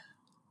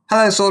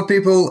Hello, Sword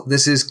people.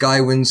 This is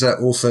Guy Windsor,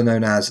 also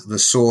known as the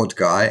Sword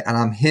Guy, and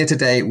I'm here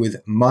today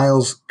with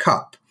Myles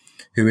Cupp,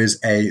 who is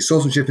a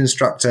swordsmanship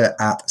instructor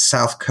at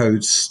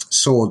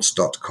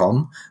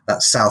southcoastswords.com.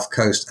 That's South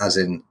Coast as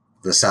in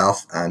the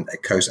South and a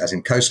coast as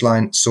in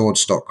coastline,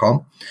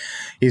 swords.com.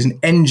 He's an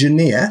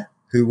engineer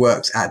who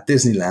works at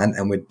Disneyland,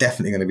 and we're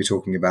definitely going to be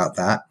talking about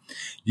that.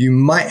 You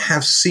might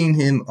have seen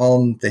him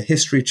on the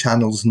History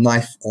Channel's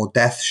Knife or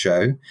Death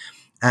show,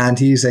 and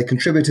he's a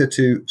contributor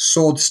to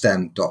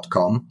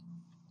swordstem.com.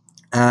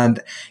 And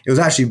it was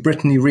actually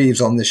Brittany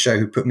Reeves on this show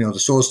who put me onto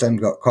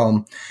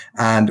swordstem.com.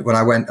 And when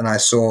I went and I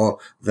saw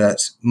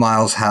that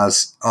Myles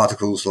has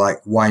articles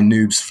like Why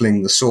Noobs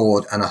Fling the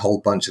Sword and a whole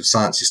bunch of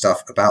sciencey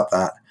stuff about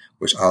that,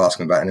 which I'll ask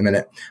him about in a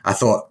minute, I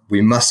thought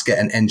we must get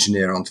an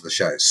engineer onto the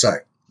show. So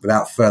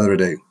without further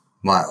ado,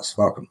 Myles,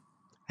 welcome.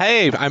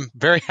 Hey, I'm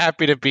very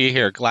happy to be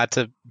here. Glad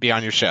to be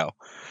on your show.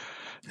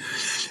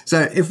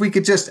 So if we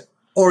could just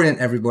orient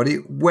everybody,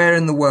 where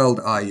in the world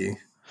are you?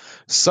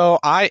 So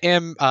I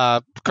am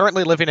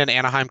currently living in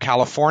Anaheim,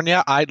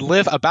 California. I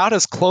live about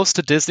as close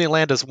to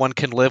Disneyland as one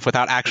can live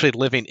without actually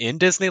living in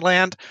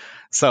Disneyland.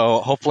 So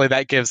hopefully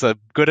that gives a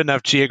good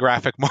enough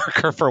geographic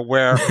marker for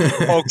where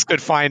folks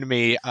could find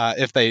me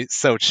if they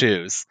so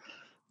choose.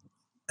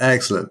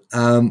 Excellent.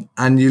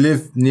 And you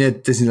live near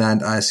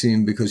Disneyland, I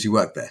assume, because you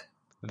work there?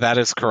 That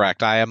is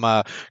correct. I am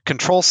a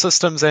control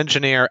systems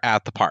engineer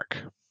at the park.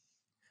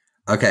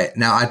 Okay.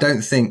 Now, I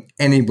don't think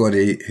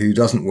anybody who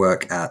doesn't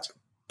work at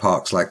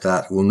parks like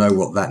that will know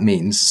what that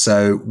means.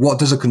 So what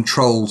does a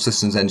control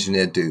systems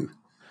engineer do?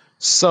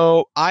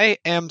 So I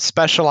am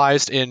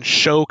specialized in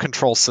show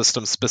control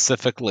systems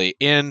specifically.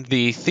 In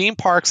the theme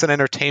parks and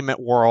entertainment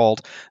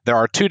world, there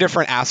are two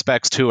different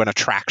aspects to an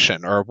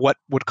attraction, or what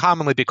would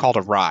commonly be called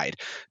a ride.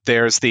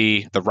 There's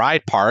the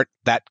ride part.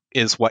 That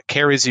is what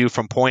carries you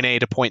from point A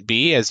to point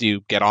B as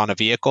you get on a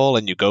vehicle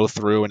and you go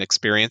through and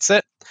experience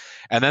it.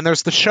 And then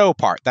there's the show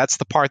part. That's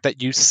the part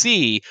that you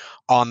see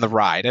on the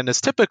ride, and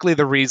is typically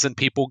the reason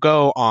people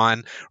go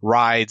on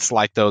rides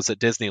like those at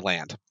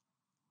Disneyland.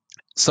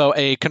 So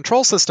a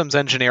control systems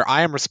engineer,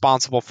 I am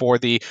responsible for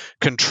the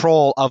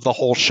control of the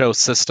whole show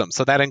system.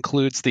 So that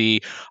includes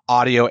the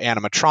audio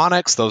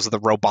animatronics. Those are the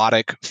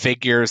robotic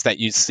figures that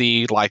you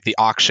see like the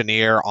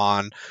auctioneer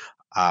on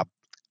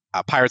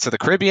Pirates of the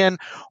Caribbean,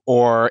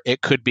 or it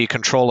could be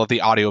control of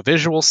the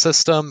audiovisual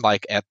system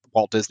like at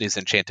Walt Disney's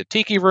Enchanted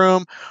Tiki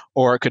Room,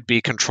 or it could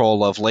be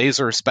control of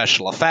laser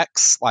special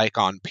effects like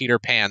on Peter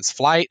Pan's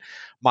Flight.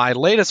 My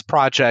latest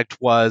project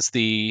was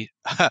the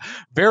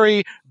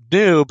very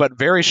new but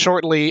very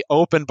shortly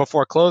opened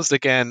before closed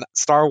again,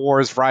 Star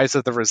Wars Rise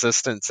of the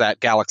Resistance at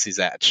Galaxy's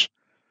Edge.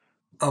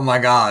 Oh my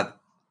God.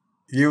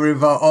 You were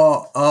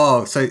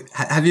involved. So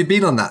have you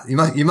been on that?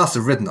 You must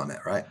have ridden on it,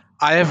 right?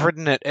 I have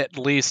ridden it at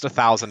least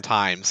 1,000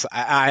 times.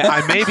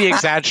 I may be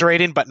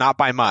exaggerating, but not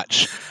by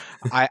much.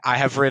 I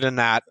have ridden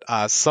that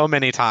so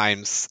many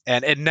times,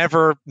 and it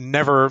never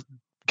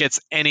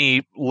gets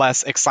any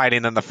less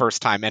exciting than the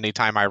first time.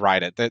 Anytime I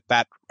ride it,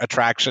 that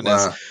attraction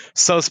is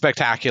so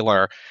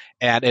spectacular,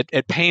 and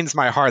it pains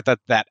my heart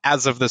that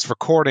as of this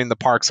recording, the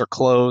parks are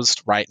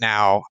closed right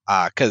now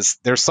because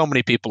there's so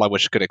many people I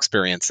wish could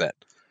experience it.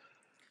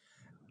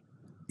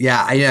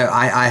 Yeah,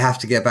 I have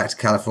to get back to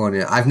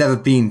California. I've never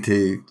been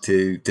to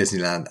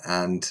Disneyland,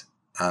 and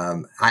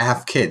I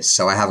have kids,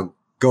 so I have a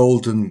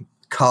golden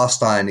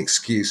cast iron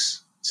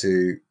excuse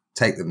to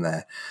take them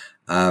there.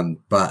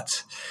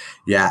 But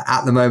yeah,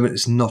 at the moment,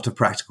 it's not a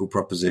practical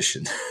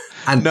proposition.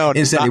 And no,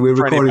 incidentally, we're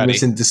recording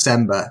this in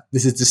December.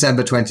 This is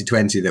December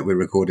 2020 that we're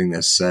recording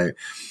this. So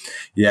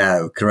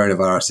yeah,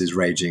 coronavirus is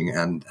raging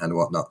and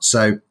whatnot.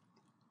 So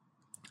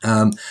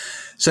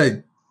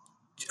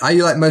are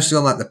you like mostly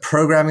on like the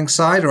programming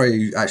side, or are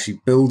you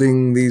actually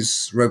building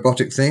these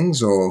robotic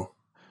things, or?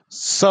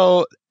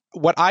 So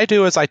what I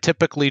do is I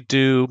typically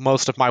do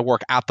most of my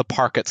work at the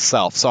park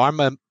itself. So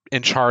I'm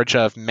in charge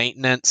of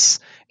maintenance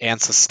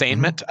and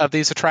sustainment of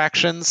these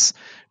attractions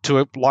to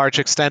a large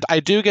extent.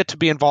 I do get to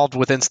be involved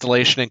with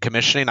installation and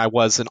commissioning. I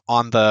was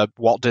on the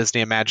Walt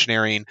Disney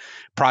Imagineering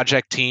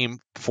project team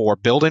for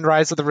building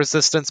Rise of the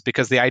Resistance,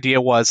 because the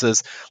idea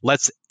was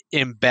let's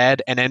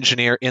embed an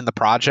engineer in the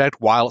project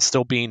while it's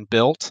still being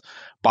built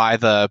by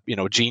the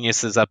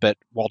geniuses up at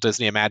Walt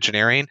Disney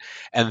Imagineering.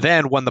 And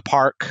then when the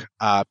park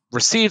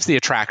receives the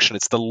attraction,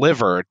 it's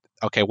delivered.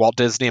 Okay, Walt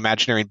Disney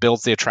Imagineering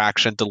builds the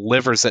attraction,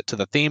 delivers it to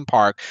the theme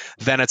park,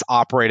 then it's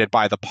operated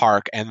by the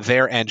park and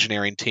their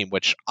engineering team,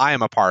 which I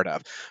am a part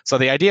of. So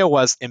the idea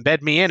was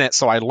embed me in it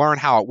so I learn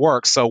how it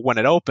works. So when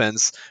it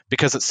opens,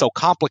 because it's so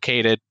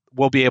complicated,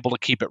 we'll be able to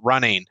keep it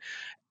running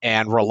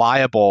and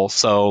reliable,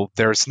 so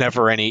there's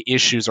never any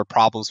issues or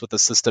problems with the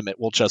system. It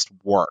will just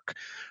work.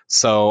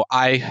 So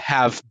I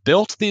have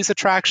built these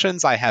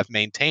attractions. I have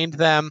maintained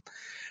them.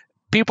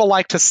 People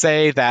like to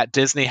say that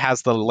Disney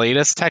has the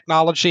latest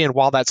technology, and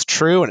while that's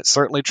true, and it's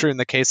certainly true in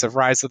the case of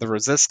Rise of the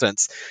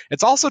Resistance,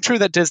 it's also true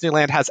that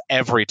Disneyland has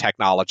every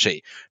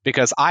technology,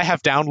 because I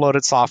have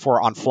downloaded software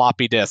on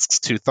floppy disks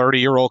to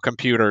 30-year-old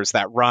computers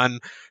that run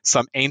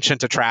some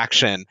ancient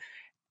attraction,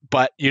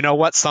 But you know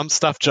what? Some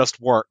stuff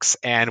just works,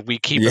 and we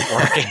keep it Yeah.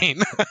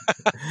 working.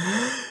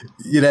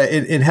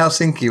 In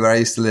Helsinki, where I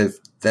used to live,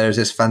 there's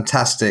this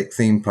fantastic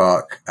theme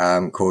park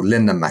called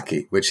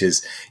Linnanmäki, which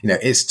is,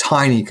 it's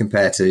tiny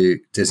compared to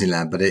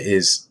Disneyland, but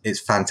it's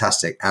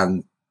fantastic.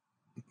 And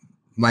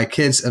my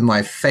kids and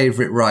my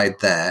favorite ride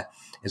there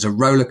is a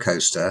roller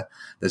coaster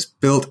that's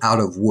built out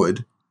of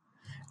wood,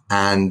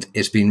 and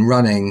it's been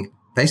running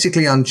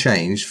basically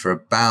unchanged for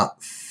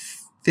about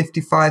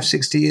 55,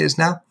 60 years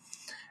now.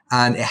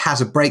 And it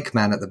has a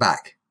brakeman at the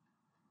back.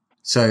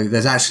 So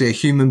there's actually a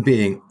human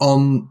being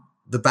on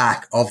the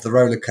back of the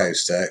roller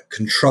coaster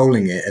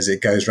controlling it as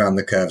it goes around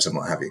the curves and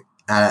what have you.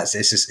 And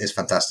it's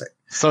fantastic.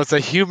 So it's a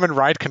human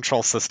ride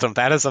control system.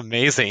 That is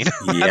amazing.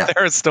 Yeah.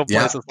 There are still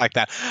Yeah. places like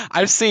that.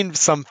 I've seen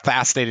some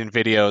fascinating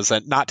videos,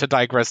 and not to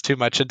digress too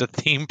much into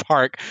theme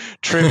park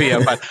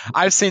trivia, but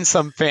I've seen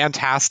some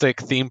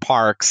fantastic theme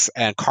parks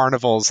and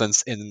carnivals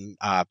in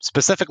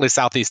specifically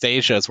Southeast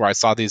Asia is where I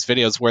saw these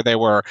videos where they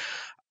were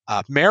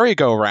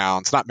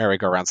merry-go-rounds, not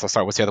merry-go-rounds. So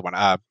sorry, what's the other one?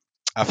 A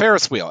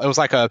Ferris wheel. It was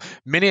like a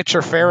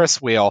miniature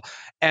Ferris wheel,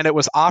 and it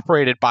was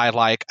operated by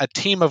like a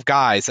team of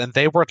guys, and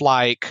they were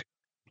like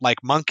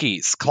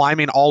monkeys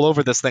climbing all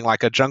over this thing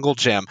like a jungle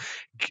gym,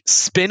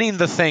 spinning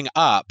the thing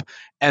up,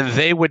 and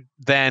they would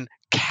then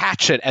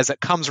catch it as it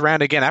comes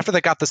around again. After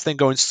they got this thing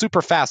going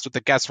super fast with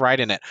the guests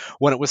riding it,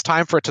 when it was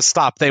time for it to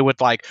stop, they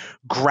would like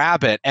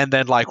grab it and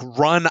then like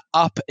run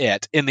up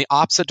it in the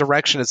opposite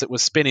direction as it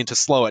was spinning to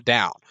slow it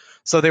down.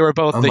 So they were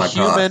both Oh the my God.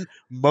 human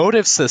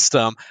motive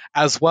system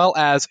as well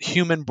as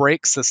human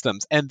brake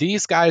systems. And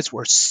these guys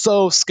were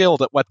so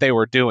skilled at what they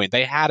were doing.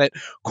 They had it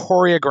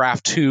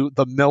choreographed to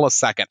the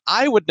millisecond.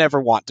 I would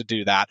never want to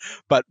do that,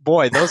 but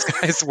boy, those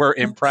guys were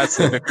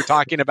impressive. If you're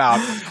talking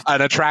about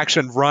an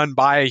attraction run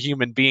by a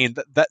human being,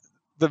 that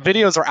the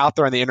videos are out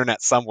there on the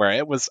internet somewhere.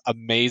 It was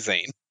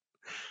amazing.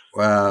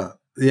 Well,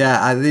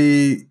 yeah,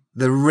 the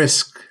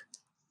risk,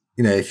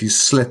 if you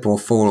slip or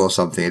fall or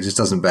something, it just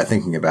doesn't bear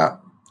thinking about.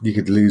 You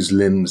could lose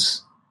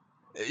limbs.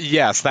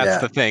 Yes,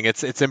 that's the thing.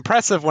 It's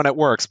impressive when it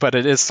works, but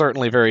it is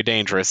certainly very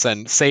dangerous.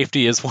 And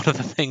safety is one of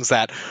the things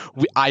that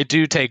I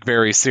do take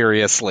very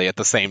seriously at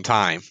the same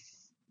time.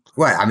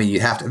 Well, I mean, you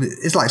have to.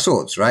 It's like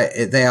swords, right?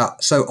 They are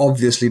so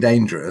obviously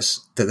dangerous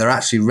that they're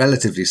actually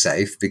relatively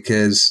safe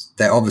because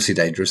they're obviously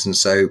dangerous, and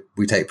so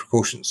we take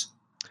precautions.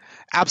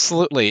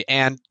 Absolutely.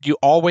 And you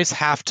always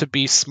have to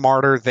be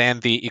smarter than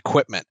the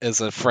equipment,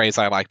 is a phrase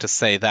I like to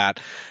say,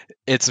 that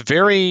it's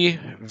very,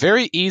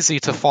 very easy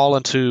to fall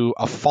into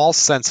a false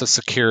sense of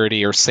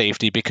security or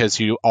safety because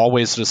you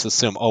always just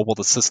assume, oh, well,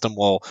 the system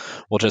will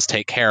just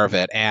take care of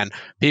it. And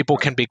people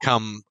can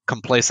become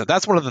complacent.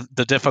 That's one of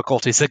the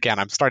difficulties. Again,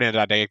 I'm starting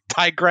to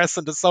digress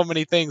into so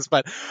many things,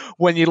 but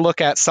when you look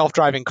at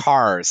self-driving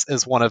cars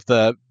is one of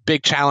the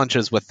big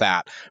challenges with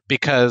that,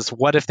 because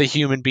what if the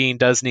human being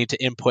does need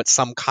to input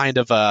some kind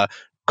of a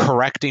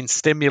correcting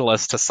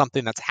stimulus to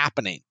something that's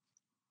happening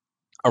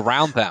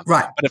around them?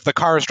 Right. But if the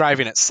car is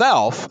driving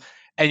itself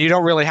and you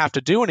don't really have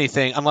to do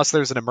anything unless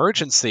there's an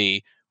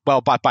emergency,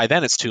 well, but by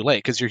then it's too late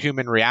because your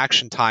human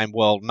reaction time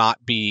will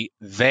not be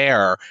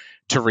there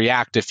to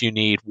react if you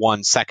need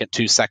 1 second,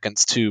 2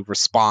 seconds to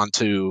respond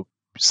to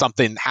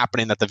something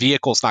happening that the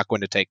vehicle's not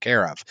going to take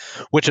care of,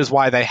 which is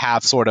why they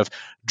have sort of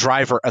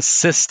driver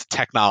assist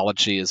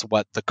technology is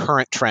what the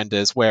current trend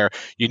is, where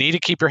you need to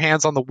keep your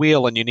hands on the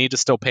wheel and you need to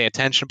still pay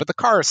attention, but the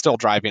car is still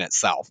driving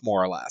itself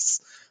more or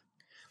less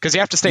because you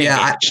have to stay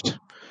engaged.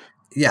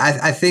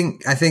 I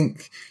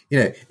think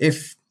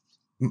if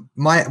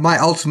my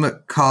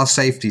ultimate car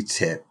safety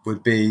tip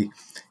would be,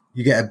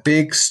 you get a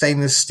big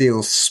stainless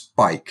steel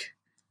spike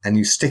and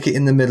you stick it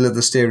in the middle of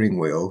the steering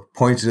wheel,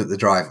 pointed at the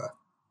driver,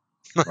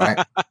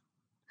 right?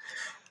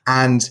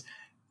 And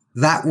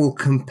that will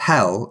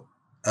compel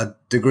a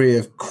degree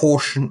of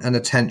caution and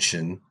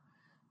attention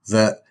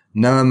that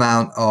no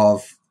amount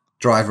of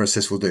driver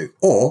assist will do.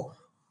 Or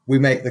we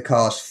make the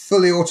cars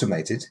fully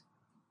automated.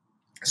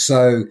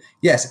 So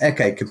yes,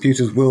 okay,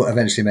 computers will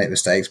eventually make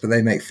mistakes, but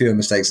they make fewer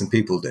mistakes than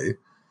people do.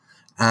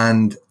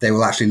 And they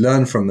will actually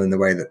learn from them in the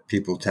way that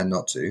people tend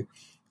not to.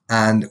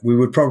 And we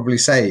would probably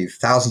save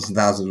thousands and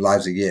thousands of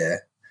lives a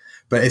year.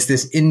 But it's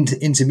this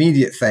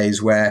intermediate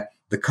phase where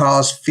the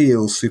cars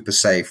feel super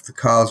safe. The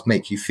cars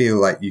make you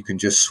feel like you can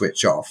just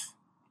switch off.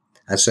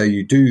 And so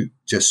you do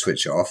just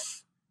switch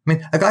off. I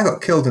mean, a guy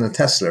got killed in a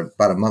Tesla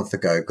about a month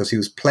ago because he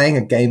was playing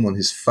a game on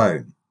his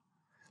phone,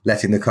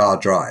 letting the car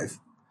drive.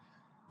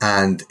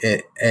 And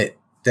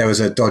there was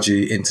a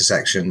dodgy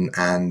intersection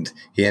and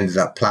he ended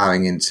up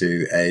plowing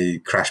into a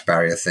crash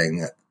barrier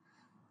thing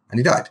and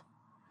he died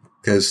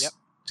because,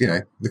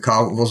 the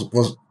car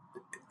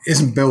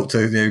isn't built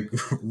to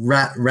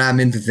ram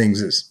into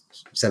things at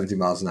 70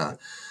 miles an hour.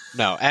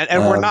 No,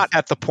 and we're not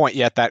at the point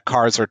yet that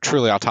cars are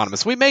truly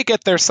autonomous. We may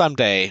get there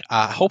someday,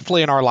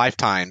 hopefully in our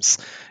lifetimes,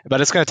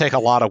 but it's going to take a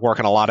lot of work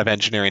and a lot of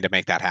engineering to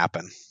make that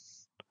happen.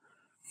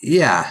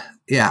 Yeah.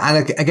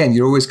 And again,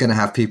 you're always going to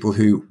have people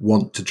who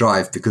want to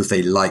drive because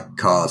they like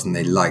cars and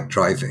they like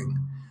driving.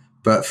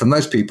 But for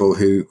most people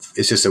who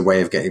it's just a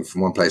way of getting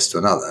from one place to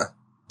another,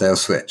 they'll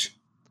switch.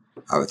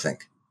 I would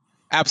think.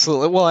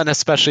 Absolutely. Well, and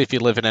especially if you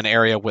live in an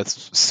area with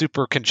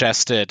super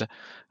congested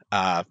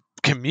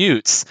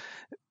commutes.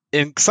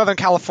 In Southern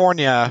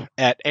California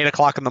at 8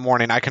 o'clock in the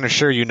morning, I can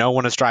assure you no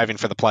one is driving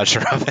for the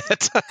pleasure of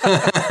it.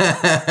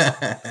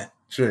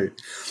 True.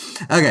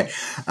 Okay.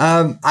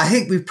 I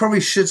think we probably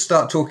should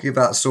start talking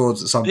about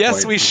swords at some Yes,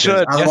 point, we because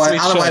should. Yes, we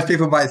otherwise should.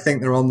 people might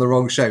think they're on the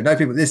wrong show. No,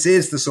 people, this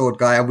is the Sword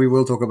Guy, and we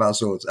will talk about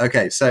swords.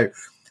 Okay. So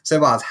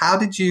Miles, how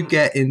did you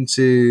get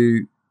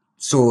into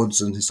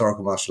swords and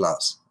historical martial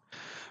arts?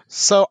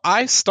 So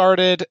I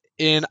started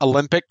in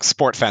Olympic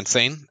sport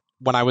fencing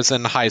when I was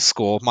in high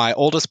school. My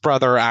oldest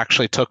brother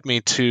actually took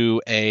me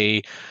to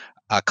a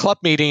club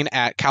meeting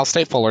at Cal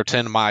State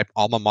Fullerton, my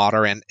alma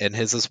mater, and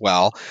his as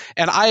well.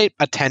 And I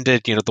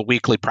attended, the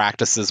weekly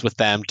practices with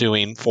them,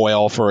 doing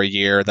foil for a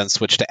year, then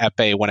switched to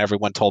epee when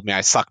everyone told me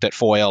I sucked at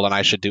foil and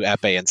I should do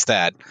epee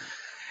instead.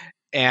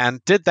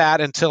 And did that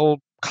until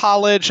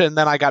college, and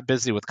then I got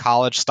busy with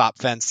college,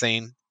 stopped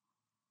fencing.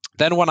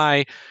 Then when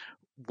I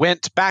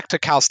went back to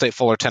Cal State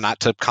Fullerton,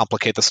 not to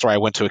complicate the story, I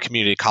went to a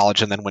community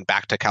college and then went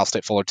back to Cal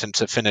State Fullerton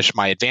to finish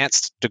my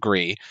advanced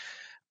degree.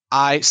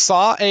 I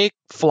saw a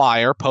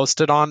flyer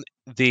posted on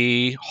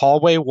the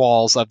hallway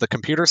walls of the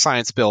computer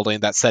science building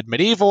that said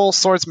Medieval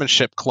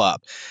Swordsmanship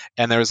Club.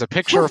 And there was a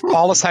picture of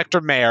Paulus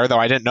Hector Mayer, though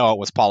I didn't know it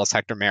was Paulus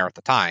Hector Mayer at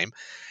the time,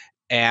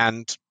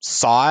 and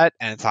saw it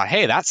and thought,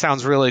 hey, that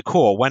sounds really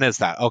cool. When is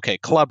that? Okay,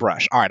 Club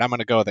Rush. All right, I'm going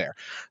to go there.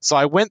 So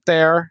I went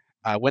there,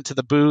 went to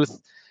the booth,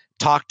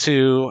 talked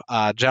to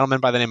a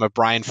gentleman by the name of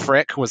Brian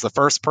Frick, who was the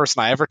first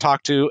person I ever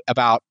talked to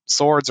about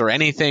swords or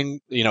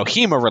anything,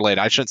 HEMA related.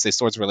 I shouldn't say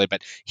swords related,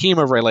 but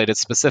HEMA related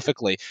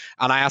specifically.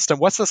 And I asked him,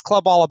 what's this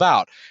club all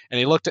about? And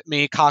he looked at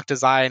me, cocked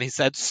his eye, and he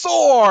said,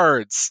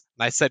 swords.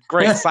 And I said,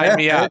 great, sign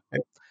me up.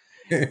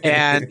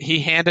 And he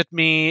handed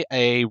me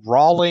a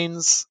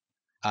Rawlings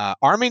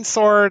arming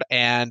sword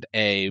and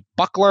a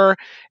buckler,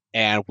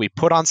 and we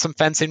put on some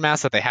fencing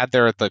masks that they had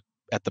there at the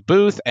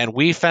booth, and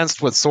we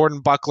fenced with sword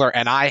and buckler,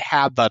 and I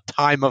had the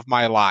time of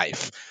my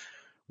life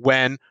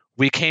when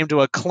we came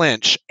to a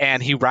clinch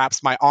and he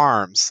wraps my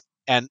arms,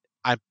 and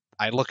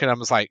I look at him and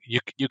was like,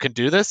 you can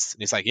do this?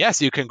 And he's like,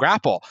 yes, you can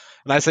grapple.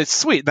 And I said,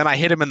 sweet. Then I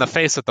hit him in the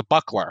face with the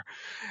buckler.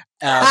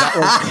 That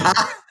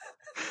was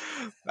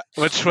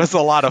which was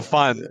a lot of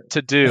fun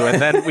to do.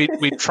 And then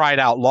we tried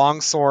out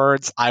long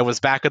swords. I was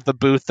back at the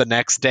booth the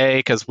next day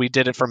because we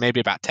did it for maybe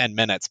about 10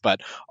 minutes.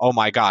 But oh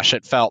my gosh,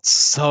 it felt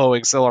so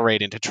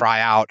exhilarating to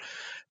try out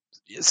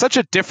such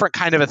a different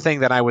kind of a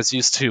thing than I was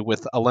used to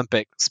with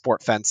Olympic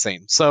sport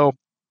fencing. So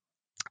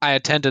I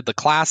attended the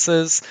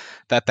classes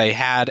that they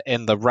had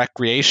in the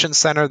recreation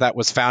center that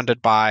was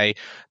founded by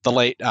the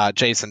late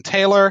Jason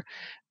Taylor.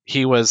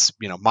 He was,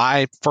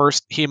 my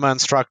first HEMA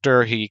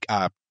instructor. He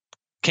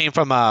came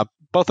from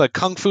both a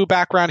kung fu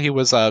background. He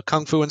was a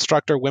kung fu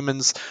instructor,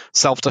 women's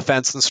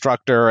self-defense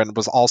instructor, and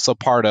was also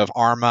part of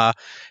ARMA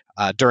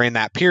during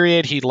that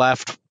period. He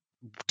left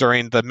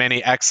during the many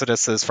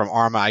exoduses from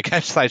ARMA, I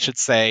guess I should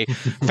say,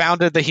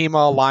 founded the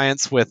HEMA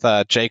Alliance with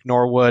Jake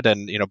Norwood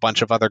and a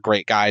bunch of other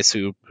great guys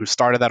who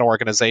started that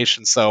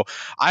organization. So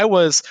I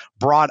was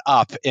brought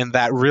up in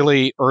that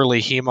really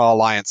early HEMA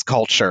Alliance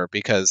culture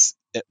because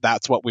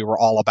that's what we were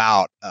all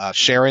about,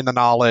 sharing the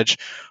knowledge,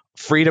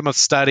 freedom of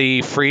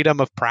study, freedom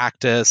of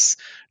practice.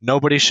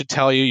 Nobody should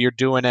tell you you're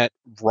doing it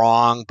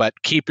wrong,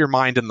 but keep your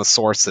mind in the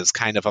sources,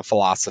 kind of a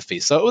philosophy.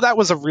 So that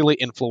was a really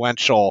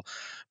influential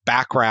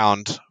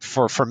background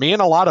for me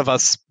and a lot of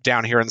us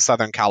down here in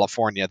Southern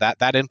California.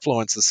 That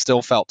influence is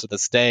still felt to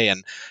this day,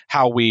 and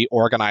how we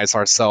organize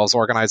ourselves,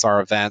 organize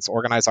our events,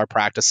 organize our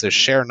practices,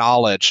 share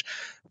knowledge,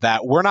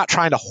 that we're not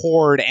trying to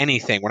hoard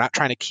anything. We're not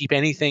trying to keep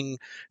anything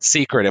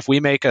secret. If we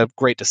make a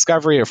great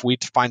discovery, if we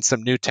find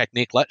some new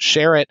technique, let's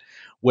share it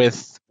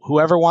with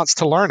whoever wants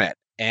to learn it.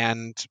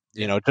 And,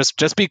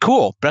 just be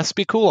cool. Just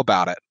be cool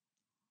about it.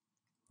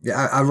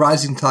 Yeah, a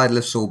rising tide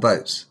lifts all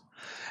boats.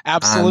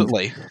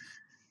 Absolutely.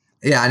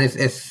 And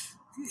if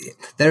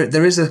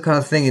there is a kind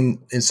of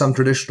thing in some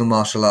traditional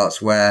martial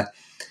arts where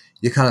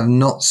you're kind of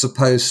not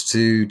supposed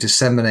to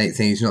disseminate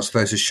things, you're not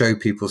supposed to show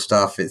people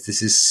stuff.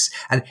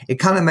 And it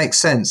kind of makes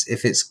sense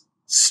if it's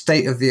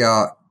state of the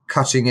art,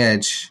 cutting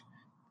edge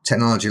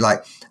technology.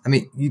 Like,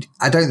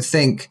 I don't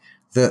think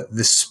that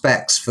the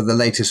specs for the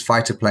latest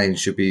fighter planes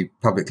should be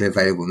publicly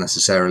available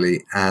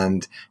necessarily,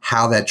 and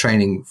how they're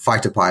training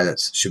fighter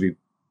pilots should be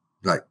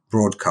like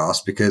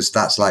broadcast, because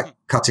that's like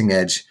cutting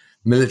edge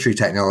military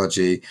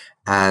technology,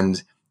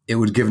 and it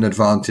would give an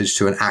advantage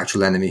to an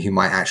actual enemy who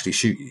might actually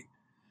shoot you.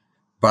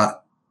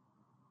 But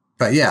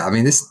yeah,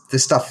 this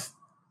stuff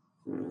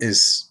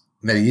is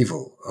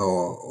medieval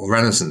or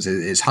Renaissance.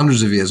 It's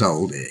hundreds of years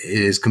old. It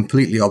is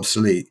completely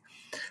obsolete.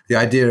 The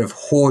idea of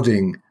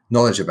hoarding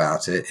knowledge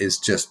about it is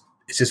just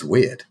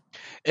weird.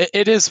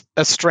 It is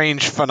a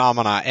strange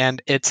phenomena,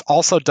 and it's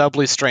also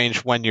doubly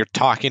strange when you're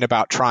talking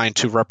about trying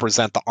to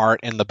represent the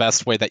art in the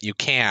best way that you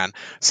can.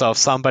 So if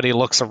somebody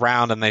looks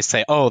around and they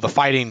say, oh, the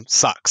fighting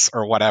sucks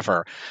or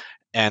whatever,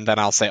 and then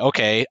I'll say,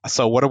 okay,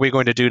 so what are we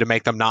going to do to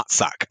make them not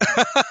suck?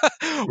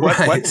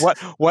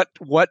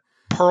 What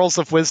pearls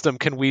of wisdom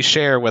can we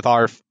share with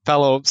our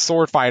fellow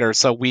sword fighters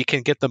so we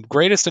can get the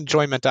greatest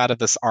enjoyment out of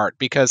this art?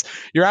 Because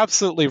you're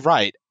absolutely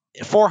right.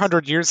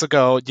 400 years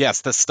ago, yes,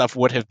 this stuff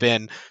would have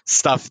been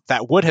stuff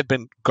that would have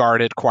been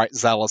guarded quite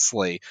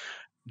zealously,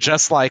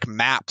 just like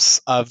maps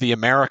of the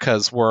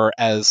Americas were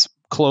as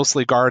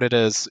closely guarded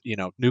as,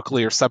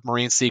 nuclear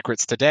submarine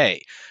secrets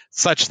today,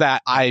 such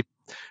that I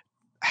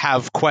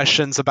have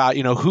questions about,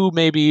 who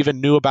maybe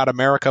even knew about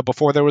America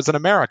before there was an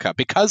America,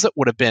 because it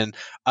would have been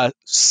a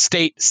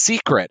state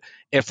secret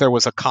if there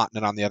was a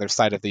continent on the other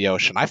side of the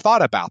ocean. I've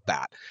thought about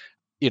that.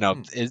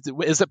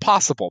 Is it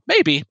possible?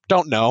 Maybe.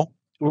 Don't know.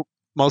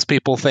 Most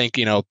people think,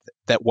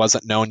 that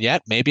wasn't known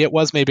yet. Maybe it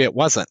was, maybe it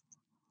wasn't.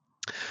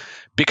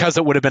 Because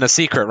it would have been a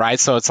secret, right?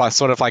 So it's like,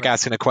 sort of like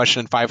asking a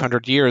question in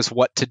 500 years,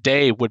 what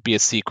today would be a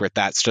secret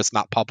that's just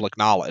not public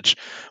knowledge.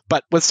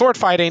 But with sword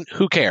fighting,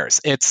 who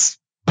cares? It's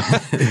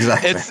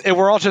Exactly.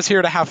 we're all just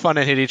here to have fun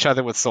and hit each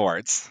other with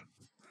swords.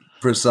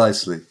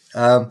 Precisely.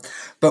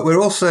 But we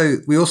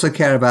also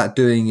care about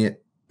doing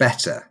it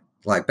better,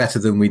 like better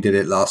than we did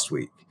it last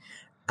week.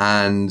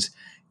 And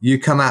you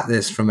come at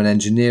this from an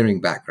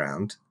engineering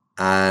background,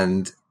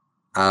 and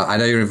I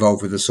know you're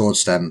involved with the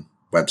SwordStem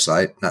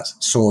website. That's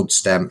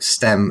SwordStem,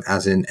 STEM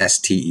as in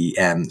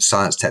STEM,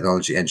 Science,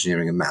 Technology,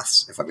 Engineering, and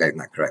Maths, if I'm getting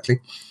that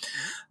correctly.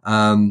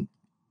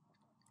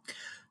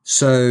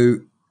 So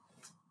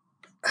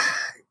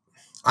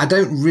I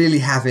don't really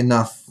have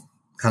enough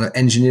kind of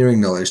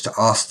engineering knowledge to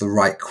ask the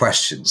right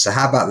questions. So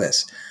how about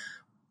this?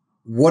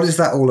 What is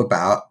that all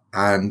about,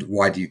 and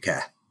why do you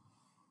care?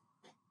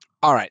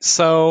 All right.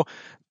 So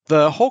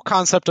the whole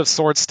concept of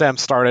sword STEM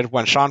started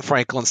when Sean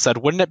Franklin said,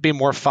 wouldn't it be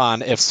more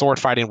fun if sword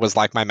fighting was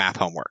like my math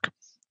homework?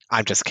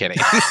 I'm just kidding.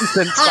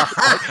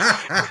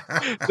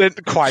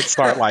 Didn't quite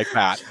start like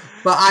that.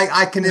 But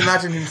I can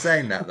imagine him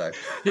saying that, though.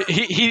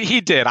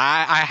 He did.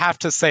 I have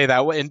to say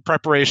that in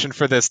preparation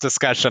for this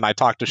discussion, I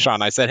talked to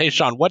Sean. I said, hey,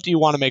 Sean, what do you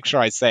want to make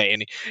sure I say?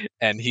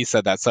 And he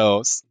said that.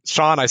 So,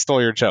 Sean, I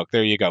stole your joke.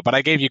 There you go. But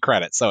I gave you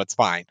credit, so it's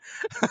fine.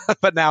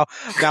 But now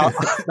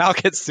I'll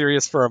get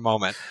serious for a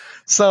moment.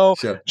 So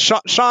Sure.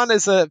 Sean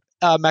is a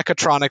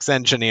mechatronics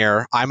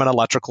engineer. I'm an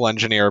electrical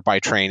engineer by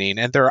training,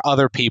 and there are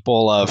other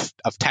people of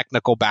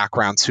technical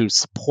backgrounds who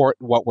support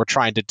what we're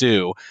trying to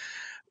do.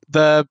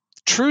 The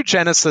true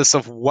genesis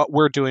of what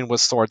we're doing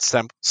with Sword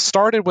STEM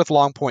started with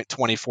Long Point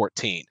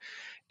 2014.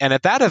 And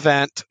at that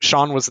event,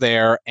 Sean was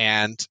there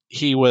and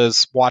he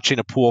was watching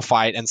a pool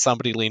fight, and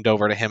somebody leaned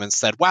over to him and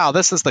said, wow,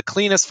 this is the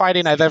cleanest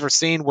fighting I've ever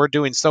seen. We're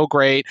doing so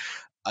great.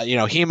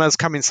 HEMA's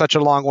coming such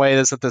a long way.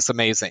 Isn't this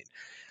amazing?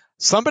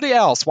 Somebody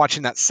else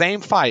watching that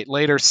same fight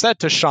later said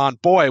to Sean,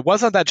 boy,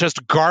 wasn't that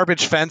just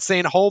garbage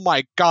fencing? Oh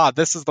my God,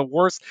 this is the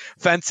worst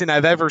fencing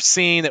I've ever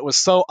seen. It was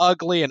so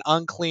ugly and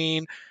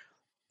unclean.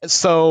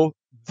 So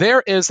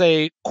there is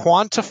a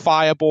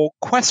quantifiable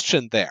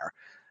question there.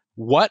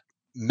 What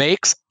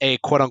makes a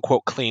quote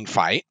unquote clean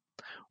fight?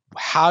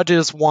 How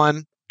does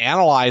one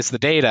analyze the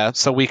data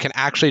so we can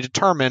actually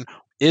determine,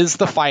 is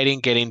the fighting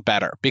getting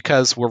better?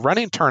 Because we're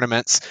running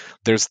tournaments,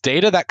 there's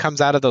data that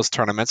comes out of those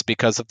tournaments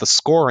because of the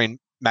scoring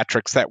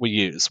metrics that we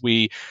use.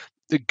 We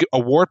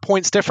award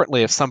points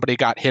differently if somebody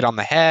got hit on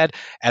the head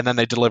and then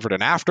they delivered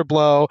an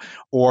afterblow,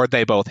 or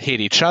they both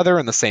hit each other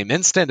in the same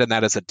instant, and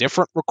that is a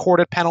different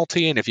recorded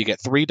penalty. And if you get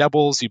three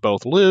doubles, you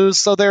both lose.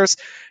 So there's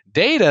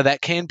data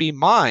that can be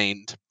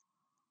mined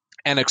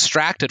and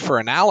extracted for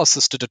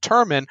analysis to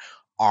determine,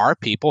 are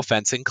people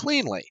fencing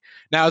cleanly?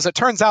 Now, as it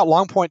turns out,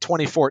 Long Point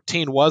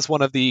 2014 was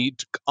one of the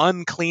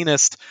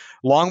uncleanest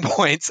long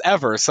points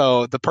ever.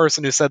 So the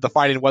person who said the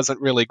fighting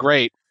wasn't really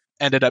great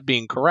ended up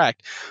being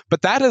correct.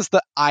 But that is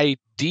the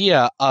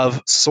idea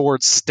of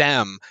sword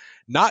STEM,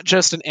 not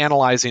just in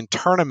analyzing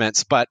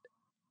tournaments, but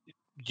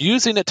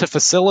using it to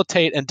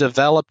facilitate and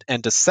develop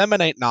and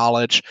disseminate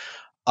knowledge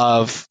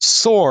of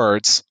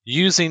swords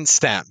using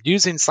STEM,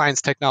 using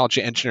science,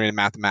 technology, engineering, and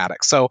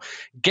mathematics. So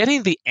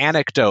getting the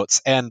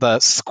anecdotes and the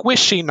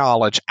squishy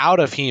knowledge out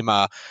of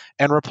HEMA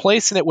and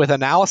replacing it with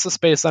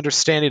analysis-based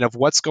understanding of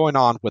what's going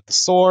on with the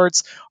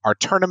swords, our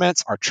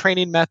tournaments, our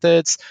training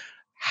methods.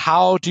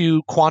 How do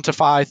you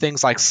quantify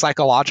things like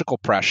psychological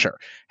pressure?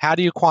 How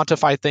do you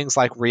quantify things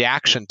like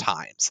reaction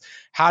times?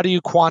 How do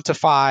you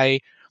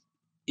quantify,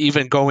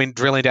 even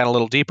drilling down a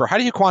little deeper, how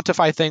do you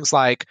quantify things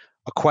like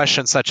a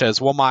question such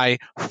as, well, my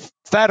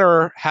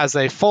fetter has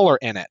a fuller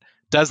in it.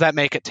 Does that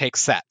make it take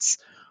sets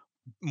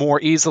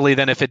more easily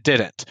than if it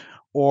didn't?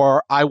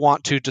 Or I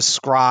want to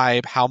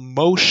describe how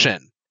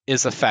motion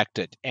is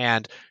affected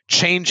and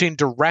changing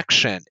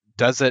direction.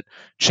 Does it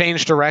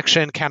change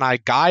direction? Can I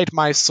guide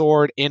my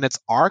sword in its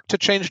arc to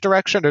change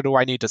direction, or do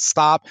I need to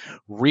stop,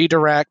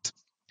 redirect?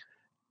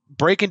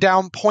 Breaking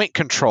down point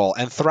control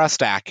and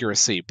thrust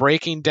accuracy,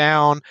 breaking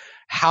down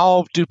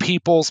how do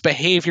people's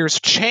behaviors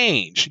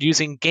change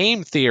using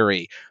game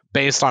theory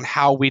based on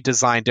how we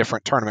design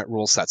different tournament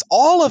rule sets.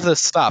 All of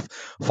this stuff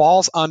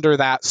falls under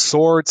that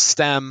sword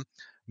STEM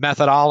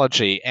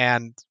methodology.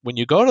 And when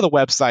you go to the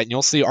website, and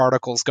you'll see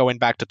articles going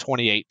back to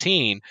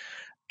 2018,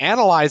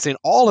 analyzing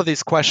all of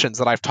these questions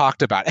that I've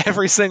talked about.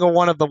 Every single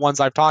one of the ones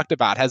I've talked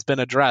about has been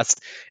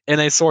addressed in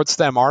a Sword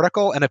STEM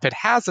article. And if it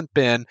hasn't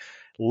been,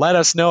 let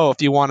us know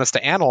if you want us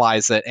to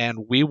analyze it,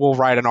 and we will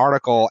write an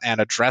article and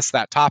address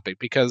that topic,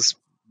 because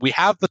we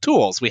have the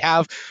tools. We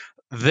have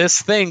this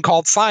thing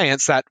called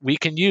science that we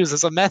can use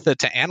as a method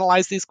to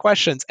analyze these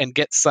questions and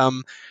get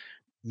some,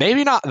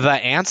 maybe not the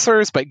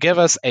answers, but give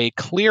us a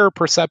clear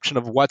perception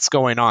of what's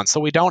going on, so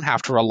we don't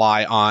have to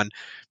rely on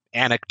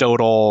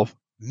anecdotal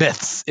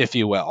myths, if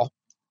you will.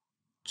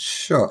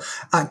 Sure.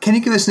 Can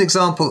you give us an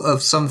example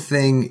of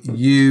something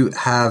you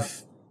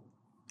have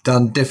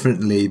done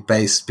differently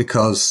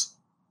because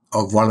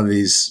of one of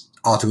these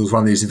articles,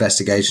 one of these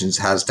investigations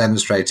has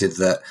demonstrated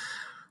that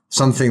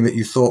something that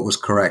you thought was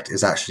correct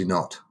is actually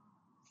not?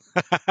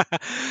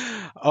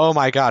 Oh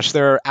my gosh,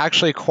 there are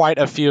actually quite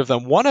a few of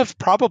them. One of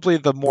probably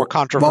the more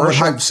controversial. One would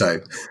hope so.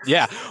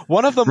 Yeah,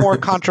 one of the more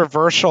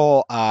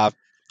controversial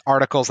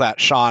articles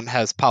that Sean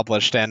has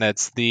published, and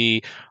it's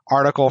the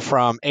article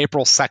from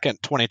April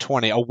 2nd,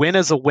 2020, A Win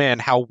is a Win,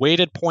 How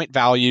Weighted Point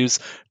Values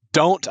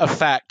Don't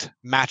Affect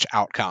Match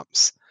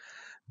Outcomes.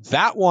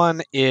 That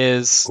one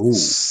is Ooh.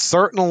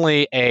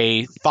 certainly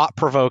a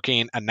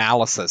thought-provoking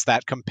analysis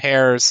that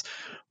compares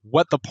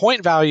what the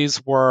point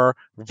values were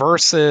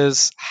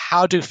versus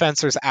how do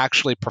fencers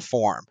actually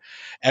perform.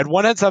 And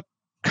what ends up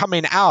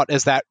coming out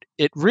is that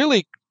it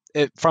really,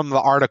 from the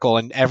article,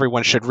 and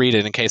everyone should read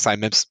it in case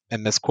I'm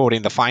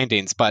misquoting the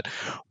findings, but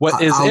what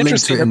is I'll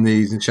interesting... link to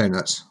it in the show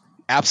notes.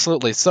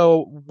 Absolutely.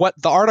 So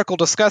what the article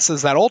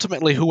discusses that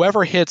ultimately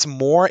whoever hits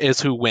more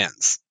is who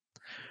wins,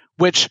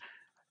 which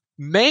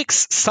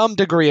makes some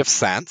degree of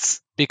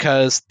sense,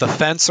 because the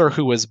fencer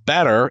who is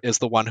better is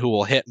the one who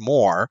will hit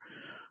more.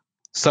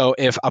 So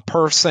if a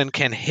person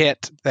can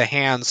hit the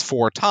hands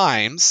 4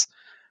 times,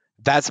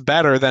 that's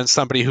better than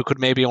somebody who could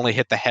maybe only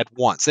hit the head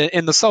once.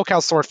 In the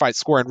SoCal Sword Fight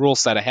score and rule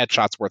set, a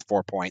headshot's worth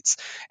 4 points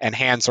and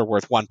hands are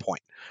worth 1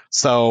 point.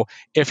 So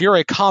if you're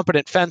a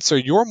competent fencer,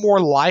 you're more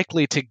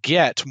likely to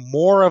get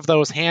more of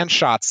those hand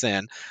shots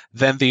in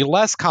than the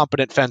less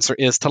competent fencer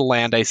is to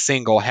land a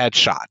single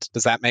headshot.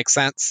 Does that make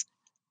sense?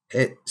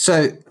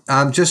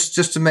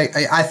 Just to make,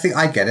 I think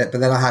I get it,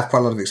 but then I have quite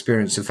a lot of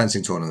experience in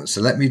fencing tournaments.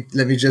 So let me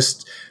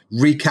just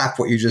recap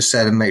what you just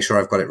said and make sure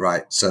I've got it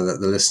right, so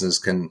that the listeners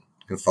can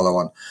follow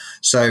on.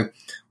 So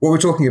what we're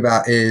talking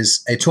about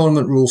is a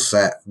tournament rule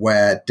set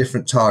where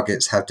different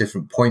targets have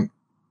different point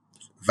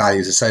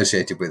values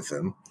associated with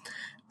them,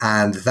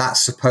 and that's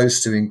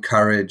supposed to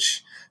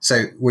encourage.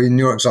 So in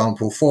your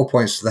example, 4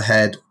 points to the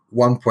head,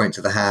 1 point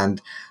to the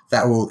hand.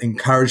 That will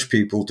encourage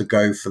people to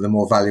go for the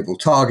more valuable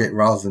target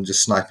rather than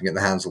just sniping at the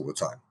hands all the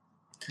time.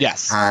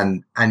 Yes.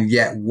 And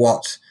yet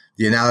what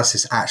the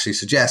analysis actually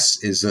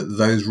suggests is that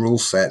those rule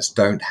sets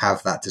don't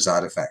have that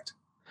desired effect.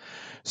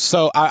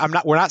 So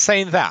we're not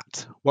saying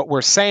that. What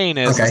we're saying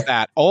is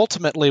that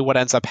ultimately what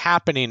ends up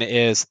happening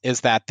is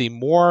that the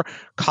more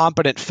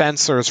competent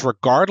fencers,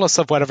 regardless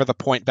of whatever the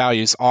point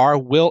values are,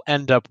 will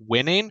end up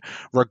winning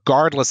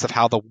regardless of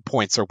how the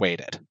points are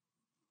weighted.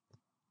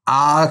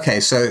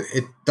 Okay. So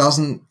it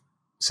doesn't.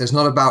 So it's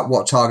not about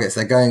what targets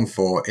they're going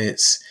for.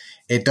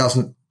 It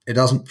doesn't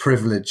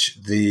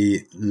privilege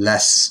the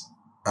less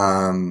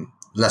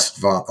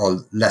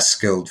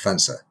skilled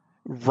fencer.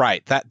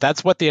 Right.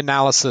 That's what the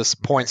analysis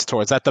points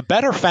towards, that the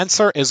better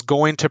fencer is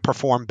going to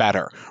perform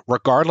better,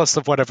 regardless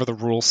of whatever the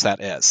rule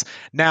set is.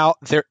 Now,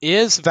 there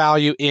is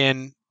value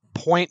in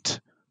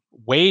point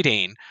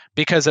weighting,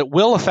 because it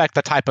will affect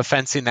the type of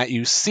fencing that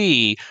you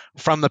see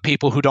from the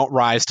people who don't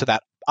rise to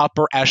that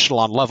upper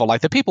echelon level. Like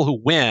the people who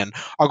win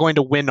are going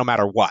to win no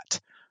matter what.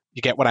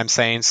 You get what I'm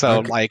saying?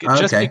 So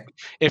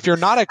if you're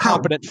not a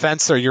competent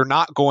fencer, you're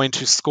not going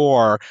to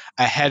score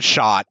a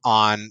headshot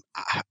on,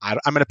 I'm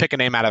going to pick a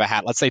name out of a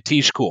hat. Let's say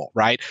Tish Cool,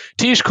 right?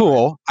 Tish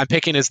Cool, I'm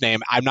picking his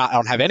name. I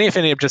don't have any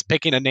affinity. I'm just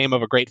picking a name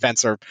of a great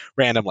fencer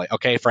randomly.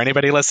 Okay. For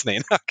anybody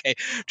listening. Okay.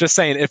 Just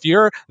saying, if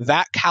you're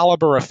that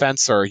caliber of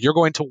fencer, you're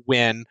going to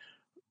win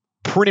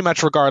pretty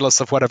much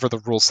regardless of whatever the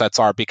rule sets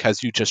are,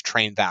 because you just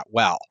trained that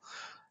well.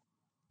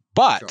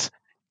 But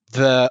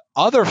the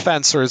other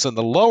fencers in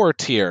the lower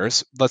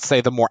tiers, let's say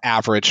the more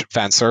average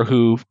fencer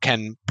who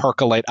can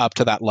percolate up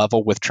to that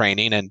level with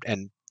training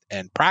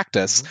and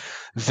practice,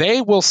 they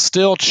will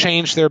still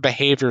change their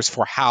behaviors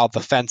for how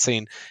the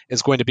fencing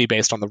is going to be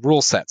based on the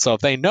rule set. So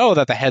if they know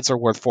that the heads are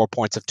worth 4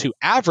 points, if 2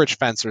 average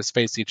fencers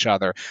face each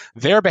other,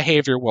 their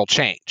behavior will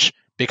change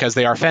because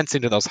they are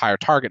fencing to those higher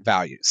target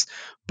values.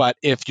 But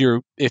if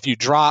you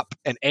drop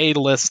an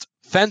A-list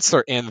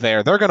fencer in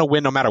there, they're going to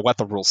win no matter what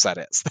the rule set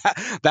is.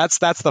 That's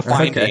the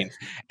finding. Okay.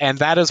 And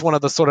that is one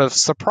of the sort of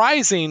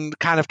surprising,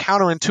 kind of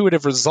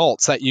counterintuitive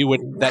results that you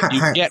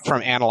get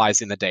from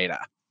analyzing the data.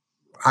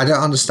 I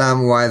don't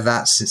understand why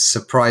that's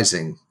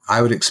surprising.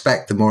 I would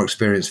expect the more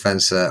experienced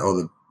fencer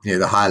or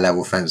the higher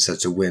level fencer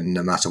to win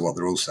no matter what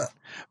the rule set.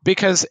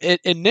 Because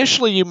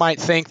initially you might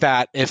think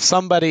that if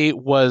somebody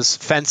was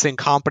fencing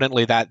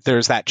competently, that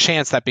there's that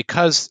chance that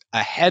because a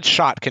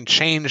headshot can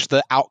change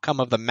the outcome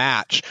of the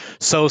match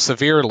so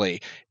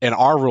severely, in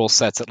our rule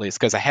sets at least,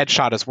 because a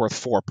headshot is worth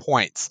 4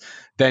 points,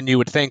 then you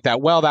would think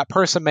that, well, that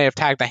person may have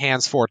tagged the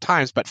hands 4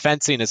 times, but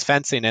fencing is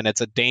fencing and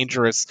it's a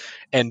dangerous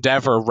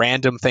endeavor.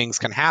 Random things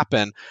can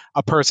happen.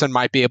 A person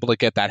might be able to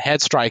get that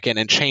head strike in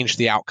and change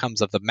the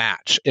outcomes of the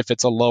match if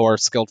it's a lower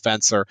skilled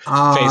fencer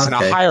Ah, facing a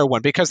okay. higher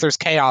one, because there's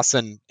chaos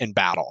in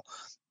battle,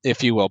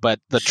 if you will. But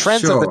the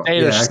trends of the Sure.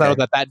 data Yeah, show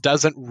okay. that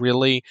doesn't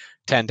really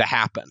tend to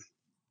happen.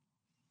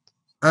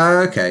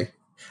 Okay.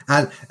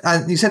 And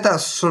you said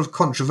that's sort of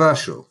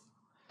controversial.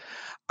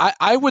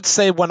 I would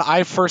say when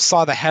I first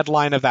saw the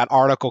headline of that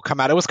article come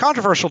out, it was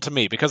controversial to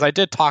me because I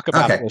did talk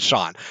about it Okay. with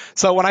Sean.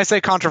 So when I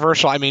say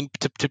controversial, I mean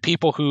to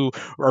people who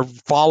are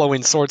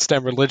following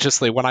SwordStem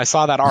religiously. When I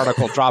saw that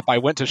article drop, I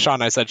went to Sean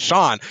and I said,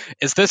 Sean,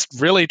 is this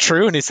really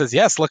true? And he says,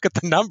 yes, look at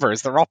the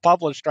numbers. They're all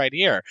published right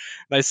here.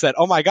 And I said,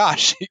 oh my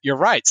gosh, you're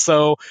right.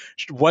 So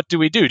what do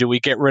we do? Do we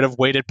get rid of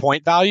weighted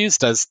point values?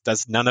 Does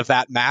none of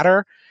that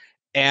matter?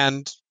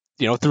 And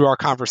through our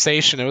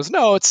conversation, it was,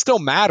 no, it still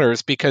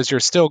matters because you're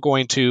still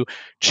going to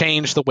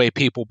change the way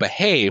people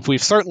behave.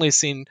 We've certainly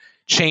seen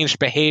changed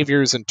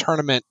behaviors in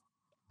tournament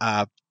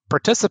uh,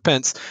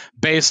 participants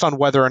based on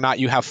whether or not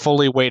you have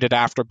fully weighted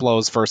after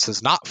blows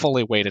versus not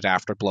fully weighted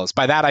after blows.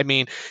 By that I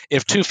mean,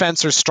 if 2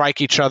 fencers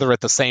strike each other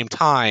at the same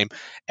time,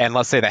 and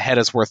let's say the head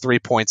is worth 3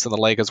 points and the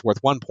leg is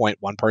worth 1 point,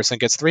 one person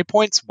gets 3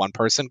 points, one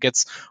person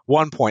gets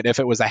 1 point. If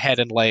it was a head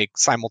and leg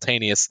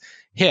simultaneous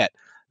hit,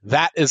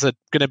 that is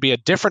going to be a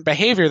different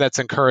behavior that's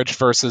encouraged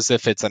versus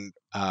if it's an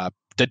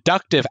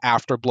deductive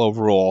afterblow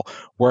rule,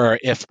 where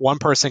if one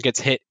person gets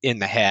hit in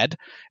the head,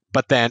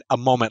 but then a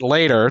moment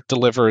later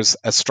delivers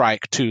a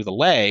strike to the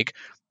leg.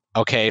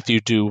 Okay, if you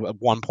do a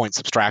 1 point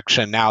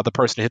subtraction, now the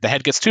person who hit the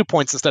head gets 2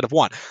 points instead of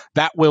 1.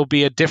 That will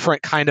be a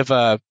different kind of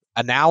a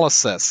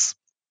analysis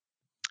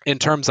in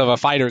terms of a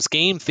fighter's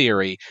game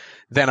theory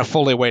than a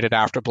fully weighted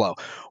afterblow.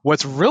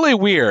 What's really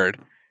weird,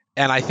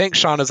 and I think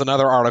Sean has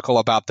another article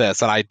about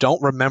this, and I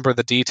don't remember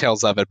the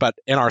details of it, but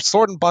in our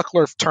Sword and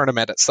Buckler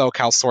tournament at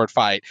SoCal Sword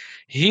Fight,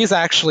 he's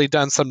actually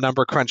done some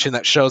number crunching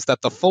that shows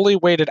that the fully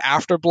weighted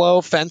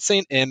afterblow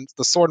fencing in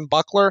the Sword and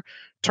Buckler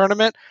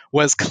tournament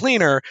was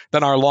cleaner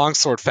than our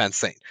longsword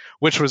fencing,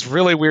 which was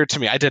really weird to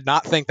me. I did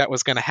not think that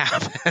was going to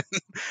happen.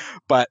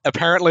 But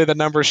apparently the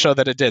numbers show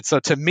that it did. So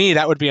to me,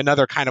 that would be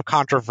another kind of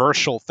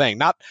controversial thing.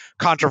 Not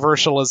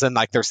controversial as in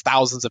like there's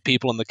thousands of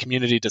people in the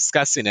community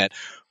discussing it,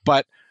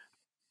 but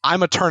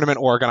I'm a tournament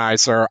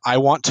organizer. I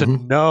want to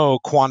Hmm. know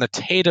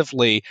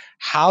quantitatively,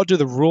 how do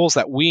the rules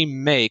that we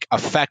make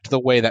affect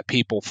the way that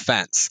people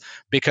fence?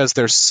 Because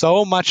there's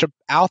so much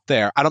out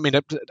there. I don't mean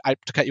to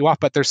cut you off,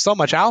 but there's so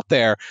much out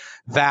there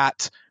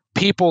that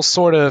people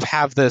sort of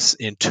have this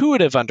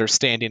intuitive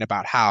understanding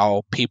about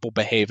how people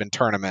behave in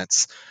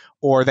tournaments.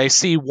 Or they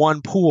see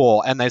one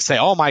pool and they say,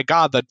 oh my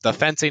God, the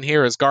fencing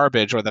here is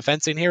garbage, or the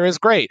fencing here is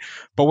great.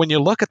 But when you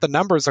look at the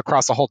numbers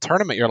across a whole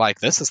tournament, you're like,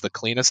 this is the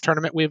cleanest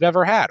tournament we've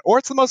ever had, or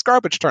it's the most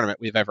garbage tournament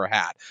we've ever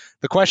had.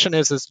 The question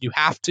is you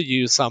have to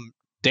use some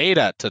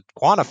data to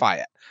quantify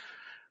it.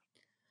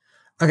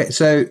 Okay,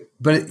 so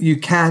but you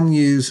can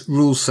use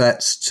rule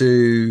sets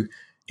to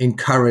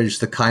encourage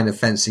the kind of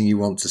fencing you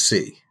want to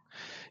see.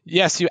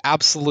 Yes, you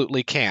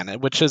absolutely can,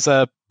 which is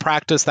a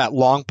practice that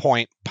Long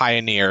Point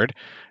pioneered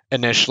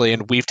initially,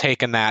 and we've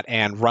taken that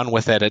and run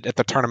with it at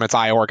the tournaments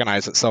I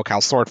organize at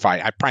SoCal Sword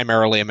Fight. I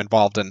primarily am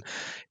involved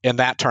in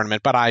that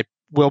tournament, but I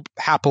will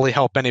happily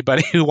help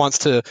anybody who wants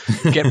to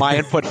get my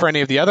input for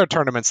any of the other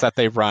tournaments that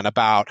they run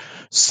about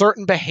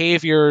certain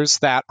behaviors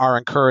that are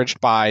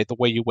encouraged by the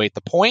way you weight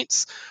the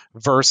points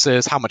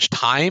versus how much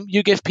time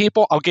you give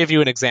people. I'll give you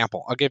an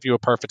example. I'll give you a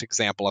perfect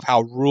example of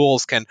how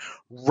rules can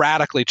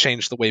radically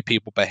change the way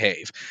people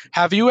behave.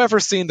 Have you ever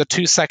seen the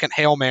 2-second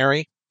Hail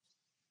Mary?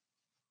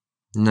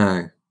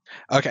 No.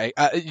 Okay,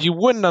 you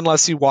wouldn't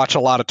unless you watch a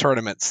lot of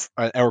tournaments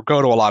or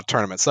go to a lot of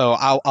tournaments. So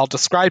I'll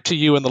describe to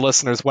you and the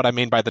listeners what I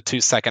mean by the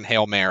 2-second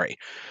Hail Mary.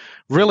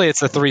 Really,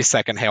 it's a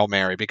 3-second Hail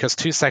Mary because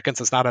 2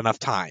 seconds is not enough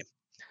time.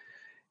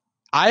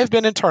 I have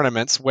been in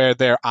tournaments where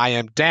I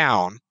am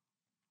down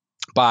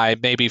by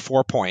maybe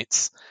 4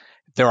 points.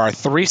 There are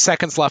 3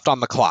 seconds left on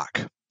the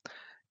clock.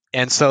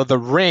 And so the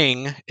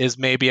ring is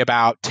maybe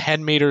about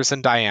 10 meters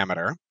in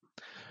diameter.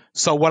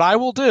 So what I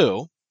will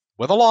do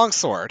with a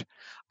longsword,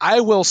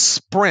 I will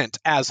sprint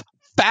as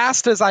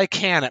fast as I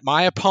can at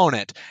my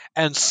opponent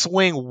and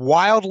swing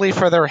wildly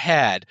for their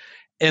head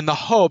in the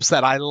hopes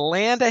that I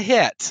land a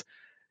hit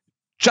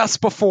just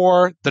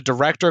before the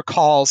director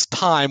calls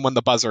time when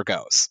the buzzer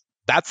goes.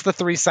 That's the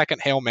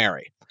 3-second Hail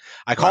Mary.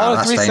 I call Wow, it a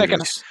that's 3-second.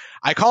 dangerous.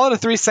 I call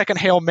it a 3-second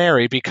Hail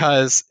Mary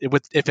because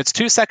if it's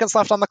 2 seconds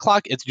left on the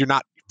clock, you're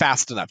not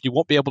fast enough. You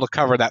won't be able to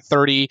cover that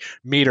 30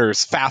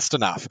 meters fast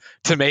enough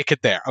to make it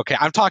there. Okay,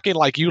 I'm talking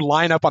like you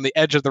line up on the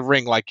edge of the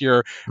ring like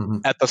you're Hmm.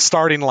 at the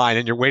starting line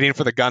and you're waiting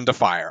for the gun to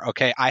fire.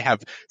 Okay, I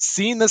have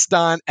seen this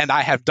done and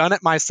I have done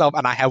it myself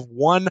and I have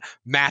won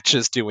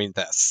matches doing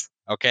this.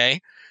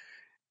 Okay,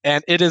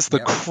 and it is the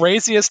Yep.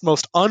 craziest,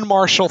 most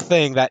unmartial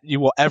thing that you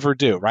will ever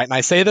do, right? And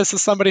I say this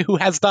as somebody who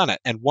has done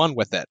it and won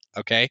with it,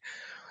 okay?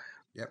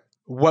 Yep.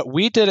 What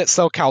we did at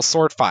SoCal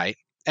Sword Fight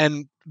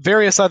and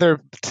various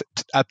other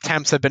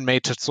attempts have been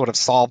made to sort of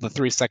solve the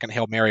 3-second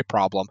Hail Mary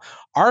problem.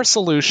 Our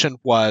solution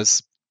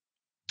was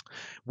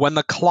when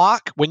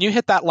you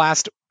hit that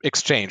last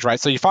exchange, right?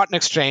 So you fought an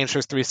exchange,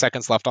 there's 3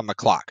 seconds left on the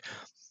clock.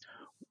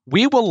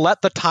 We will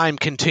let the time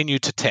continue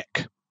to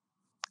tick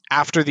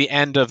after the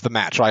end of the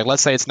match, right?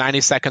 Let's say it's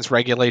 90 seconds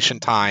regulation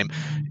time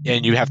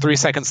and you have 3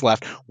 seconds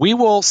left. We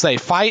will say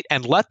fight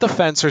and let the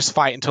fencers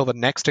fight until the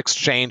next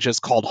exchange is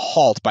called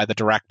halt by the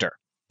director.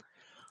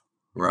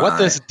 Right. What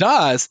this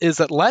does is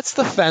it lets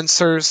the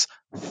fencers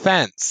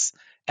fence,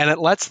 and it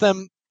lets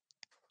them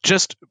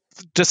just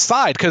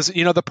decide, because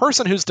the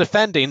person who's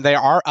defending, they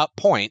are up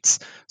points,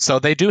 so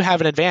they do have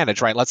an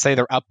advantage, right? Let's say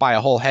they're up by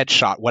a whole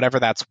headshot, whatever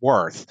that's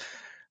worth.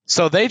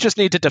 So they just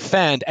need to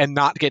defend and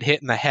not get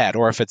hit in the head.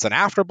 Or if it's an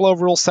afterblow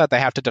rule set, they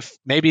have to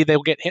maybe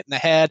they'll get hit in the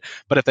head,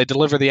 but if they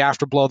deliver the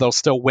afterblow, they'll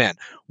still win.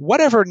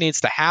 Whatever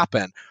needs to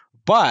happen,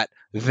 but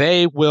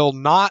they will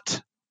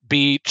not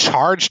be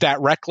charged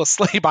at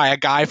recklessly by a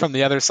guy from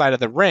the other side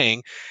of the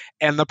ring.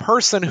 And the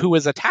person who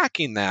is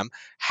attacking them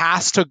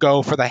has to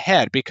go for the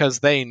head, because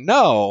they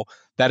know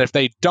that if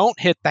they don't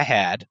hit the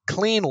head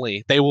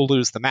cleanly, they will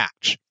lose the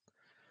match.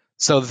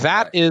 So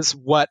that is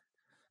what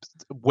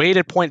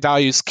weighted point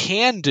values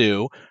can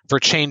do for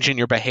changing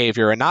your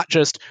behavior, and not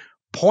just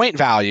point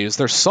values.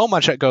 There's so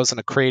much that goes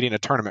into creating a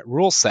tournament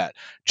rule set.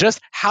 Just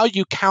how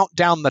you count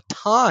down the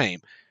time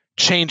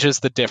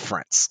changes the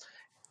difference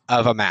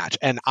of a match.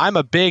 And I'm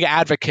a big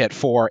advocate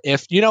for,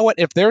 if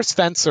there's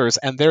fencers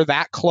and they're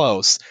that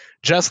close,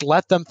 just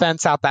let them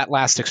fence out that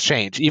last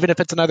exchange, even if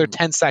it's another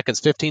 10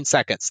 seconds, 15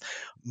 seconds.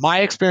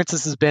 My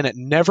experiences has been it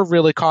never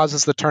really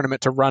causes the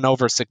tournament to run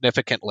over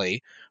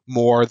significantly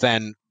more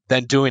than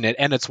doing it.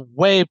 And it's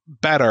way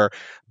better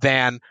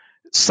than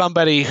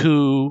somebody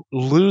who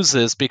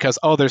loses because,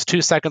 there's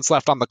 2 seconds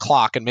left on the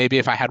clock, and maybe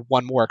if I had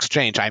one more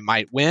exchange, I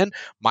might win,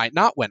 might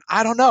not win.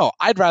 I don't know.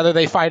 I'd rather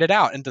they fight it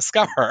out and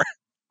discover.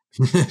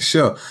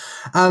 Sure.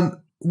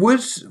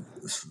 Would,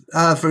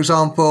 for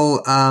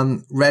example,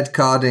 red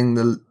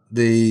carding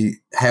the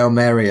Hail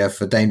Mary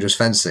for dangerous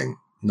fencing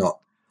not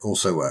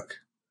also work?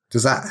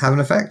 Does that have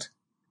an effect?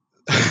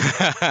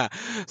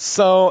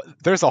 So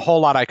there's a whole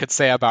lot I could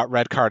say about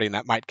red carding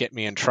that might get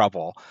me in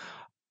trouble.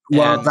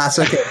 Well, that's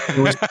okay.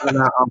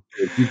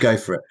 You go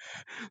for it.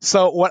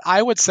 So what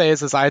I would say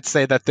is I'd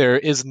say that there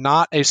is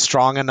not a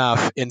strong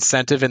enough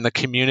incentive in the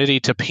community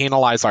to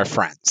penalize our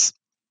friends,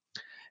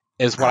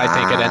 is what I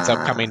think it ends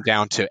up coming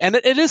down to. And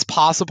it is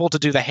possible to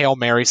do the Hail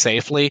Mary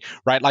safely,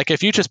 right? Like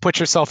if you just put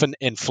yourself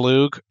in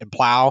flug and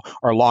plow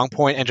or long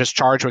point and just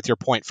charge with your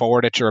point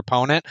forward at your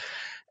opponent,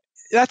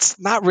 that's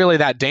not really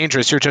that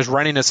dangerous. You're just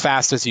running as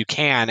fast as you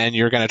can, and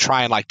you're going to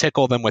try and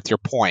tickle them with your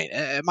point.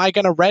 Am I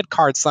going to red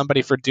card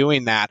somebody for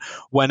doing that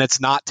when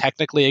it's not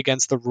technically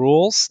against the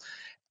rules?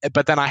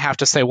 But then I have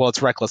to say, well,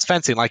 it's reckless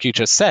fencing, like you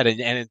just said.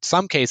 And in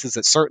some cases,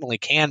 it certainly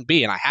can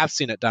be, and I have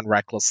seen it done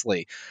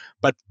recklessly.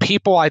 But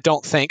people, I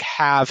don't think,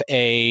 have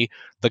the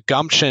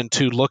gumption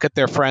to look at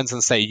their friends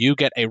and say, you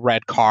get a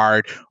red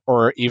card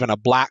or even a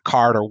black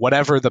card or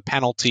whatever the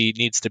penalty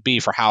needs to be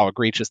for how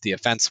egregious the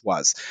offense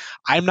was.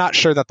 I'm not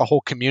sure that the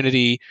whole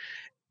community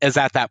is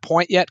at that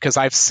point yet, because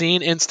I've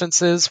seen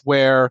instances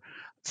where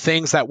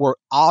things that were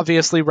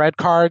obviously red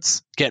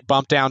cards get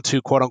bumped down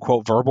to quote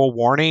unquote verbal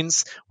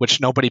warnings, which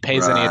nobody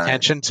pays any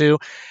attention to.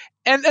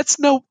 And it's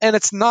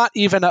not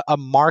even a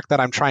mark that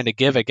I'm trying to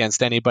give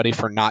against anybody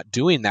for not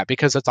doing that,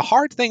 because it's a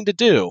hard thing to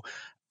do.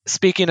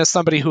 Speaking as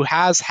somebody who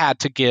has had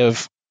to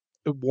give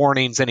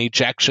warnings and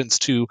ejections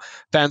to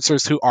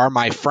fencers who are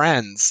my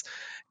friends,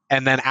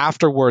 and then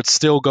afterwards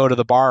still go to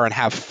the bar and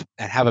have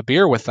a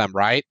beer with them,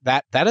 right?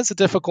 That is a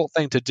difficult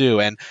thing to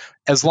do. And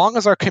as long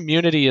as our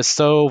community is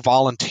so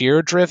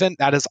volunteer driven,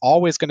 that is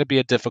always going to be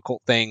a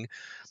difficult thing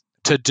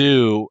to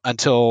do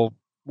until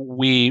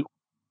we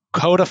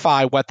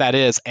codify what that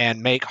is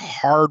and make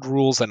hard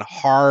rules and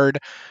hard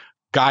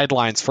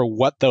guidelines for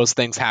what those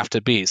things have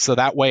to be. So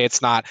that way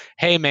it's not,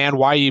 hey man,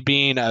 why are you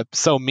being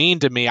so mean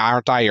to me?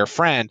 Aren't I your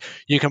friend?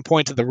 You can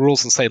point to the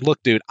rules and say,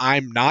 look, dude,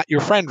 I'm not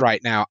your friend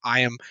right now. I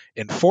am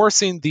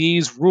enforcing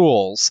these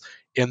rules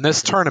in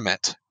this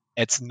tournament.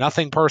 It's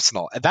nothing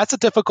personal. And that's a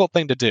difficult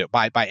thing to do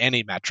by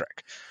any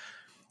metric.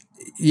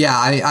 Yeah,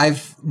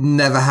 I've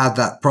never had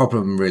that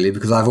problem really,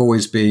 because I've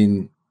always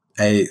been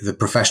the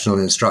professional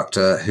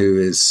instructor who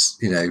is,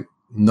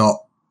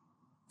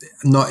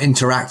 not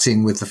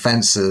interacting with the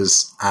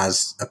fencers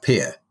as a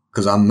peer,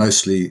 because I'm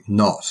mostly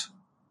not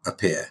a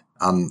peer.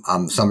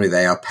 I'm somebody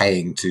they are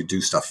paying to do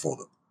stuff for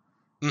them.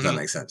 Does that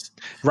make sense?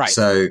 Right.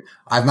 So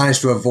I've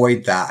managed to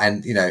avoid that.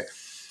 And,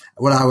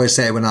 what I always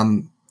say when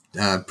I'm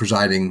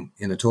presiding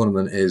in a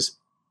tournament is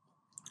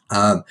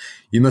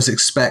you must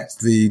expect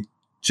the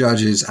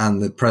judges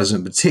and the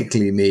president,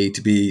 particularly me,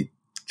 to be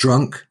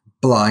drunk,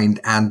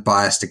 blind, and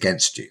biased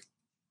against you.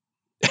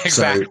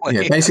 Exactly.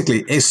 So,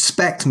 basically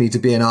expect me to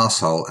be an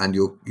asshole, and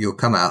you'll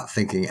come out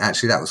thinking,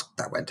 actually,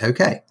 that went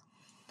okay.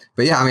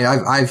 But yeah, I mean,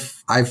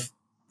 I've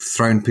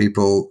thrown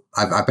people.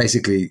 I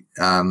basically,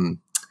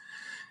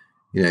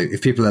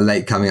 if people are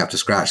late coming up to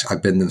scratch, I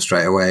bin them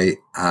straight away.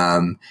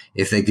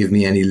 If they give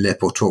me any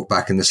lip or talk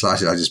back in the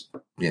slightest, I just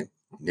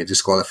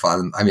disqualify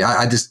them. I mean,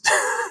 I just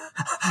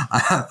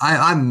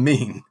I'm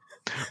mean,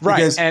 Right.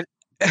 because And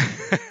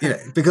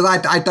because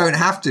I don't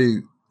have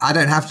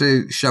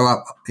to show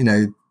up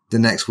the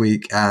next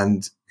week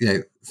and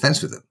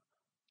fence with them.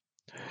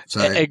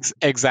 So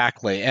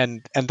exactly,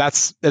 and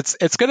that's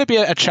it's going to be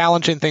a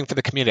challenging thing for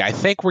the community. I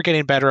think we're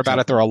getting better about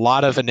it. There are a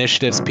lot of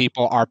initiatives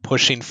people are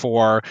pushing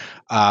for.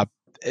 A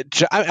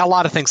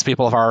lot of things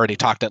people have already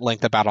talked at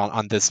length about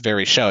on this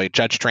very show: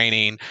 judge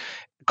training,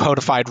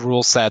 codified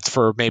rule sets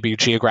for maybe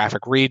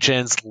geographic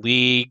regions,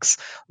 leagues,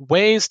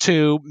 ways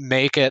to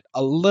make it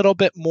a little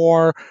bit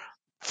more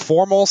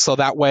formal, so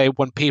that way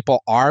when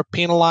people are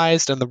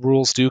penalized and the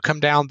rules do come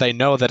down, they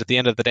know that at the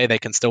end of the day they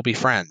can still be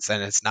friends,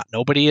 and it's not,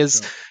 nobody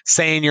is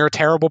saying you're a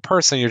terrible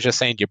person. You're just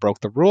saying you broke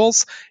the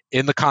rules.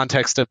 In the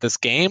context of this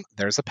game,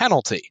 there's a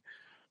penalty.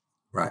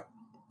 Right.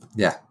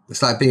 Yeah,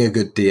 it's like being a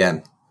good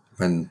DM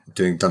when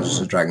doing Dungeons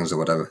and Dragons or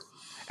whatever.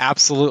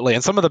 Absolutely.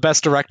 And some of the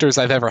best directors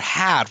I've ever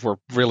had were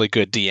really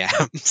good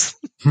DMs.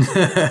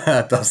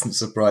 That doesn't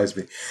surprise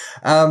me.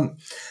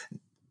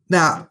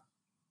 Now,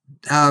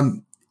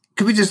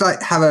 could we just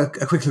have a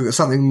quick look at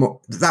something more?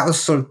 That was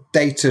sort of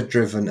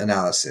data-driven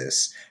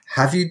analysis.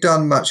 Have you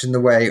done much in the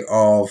way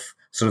of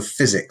sort of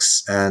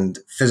physics and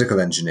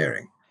physical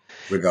engineering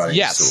regarding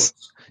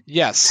swords?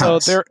 Yes. So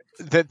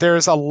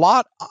there's a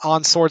lot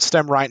on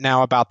SwordStem right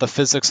now about the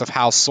physics of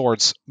how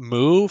swords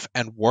move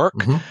and work.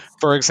 Mm-hmm.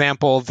 For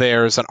example,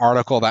 there's an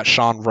article that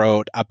Sean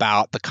wrote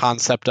about the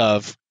concept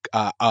of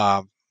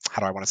how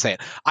do I want to say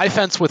it? I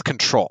fence with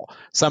control.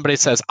 Somebody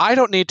says, I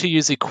don't need to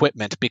use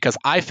equipment because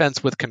I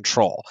fence with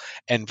control.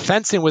 And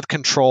fencing with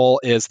control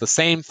is the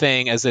same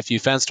thing as if you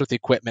fenced with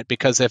equipment,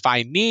 because if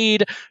I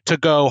need to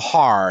go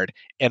hard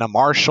in a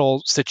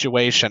martial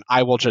situation,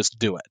 I will just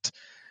do it.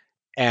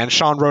 And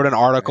Sean wrote an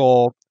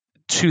article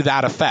to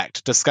that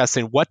effect,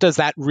 discussing what does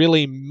that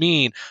really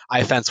mean,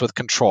 I fence with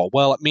control.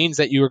 Well, it means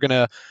that you are going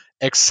to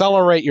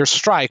accelerate your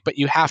strike, but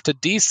you have to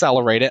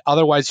decelerate it.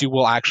 Otherwise, you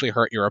will actually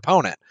hurt your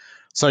opponent.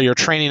 So you're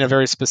training a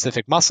very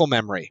specific muscle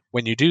memory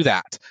when you do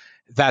that.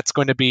 That's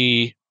going to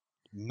be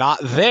not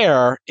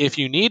there if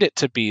you need it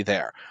to be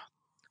there.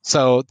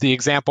 So the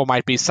example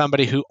might be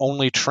somebody who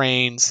only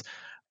trains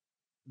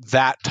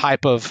that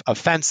type of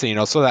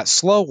fencing, so that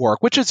slow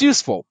work, which is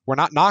useful. We're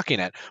not knocking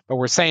it, but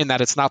we're saying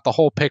that it's not the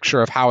whole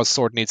picture of how a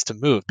sword needs to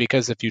move.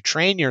 Because if you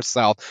train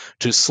yourself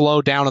to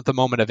slow down at the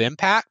moment of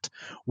impact,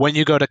 when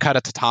you go to cut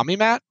a tatami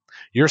mat,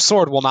 your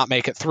sword will not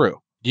make it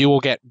through. You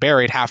will get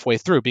buried halfway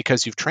through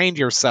because you've trained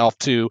yourself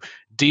to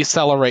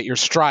decelerate your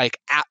strike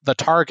at the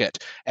target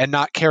and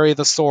not carry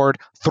the sword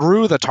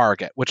through the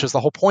target, which is the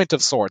whole point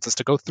of swords, is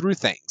to go through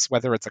things,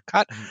 whether it's a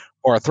cut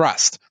or a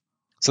thrust.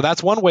 So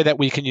that's one way that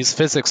we can use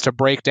physics to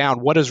break down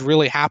what is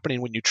really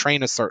happening when you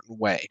train a certain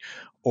way.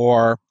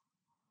 Or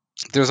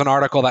there's an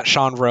article that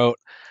Sean wrote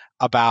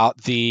about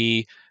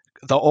the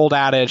old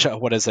adage,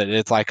 what is it?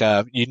 It's like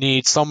you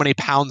need so many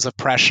pounds of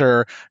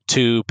pressure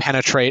to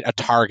penetrate a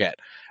target.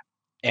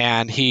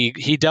 And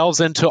he delves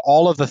into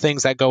all of the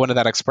things that go into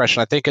that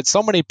expression. I think it's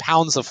so many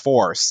pounds of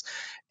force.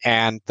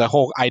 And the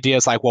whole idea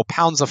is like, well,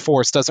 pounds of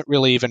force doesn't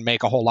really even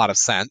make a whole lot of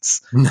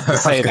sense to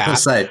say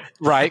that.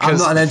 Right? I'm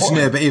not an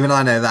engineer, but even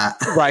I know that.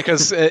 Right,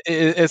 because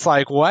it's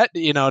like, what?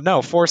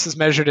 No, force is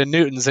measured in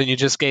newtons, and you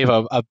just gave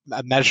a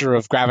measure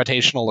of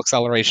gravitational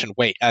acceleration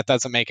weight. That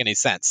doesn't make any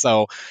sense.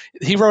 So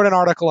he wrote an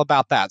article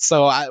about that.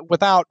 So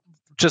without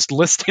just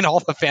listing all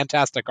the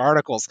fantastic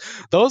articles,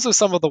 those are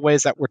some of the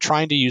ways that we're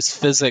trying to use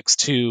physics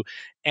to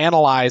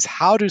analyze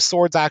how do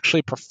swords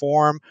actually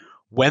perform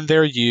when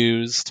they're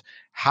used,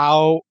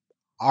 how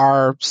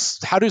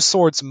do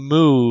swords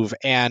move,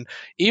 and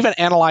even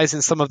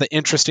analyzing some of the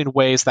interesting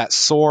ways that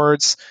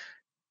swords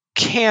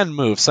can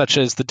move, such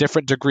as the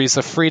different degrees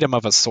of freedom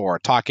of a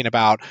sword, talking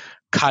about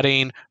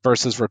cutting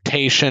versus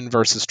rotation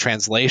versus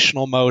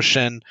translational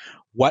motion.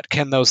 What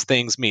can those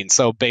things mean?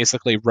 So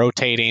basically,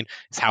 rotating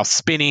is how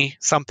spinny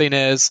something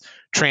is.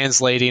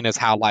 Translating is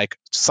how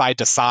side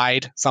to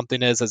side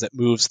something is as it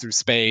moves through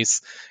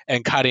space.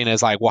 And cutting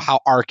is like, well, how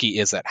archy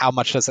is it? How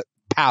much does it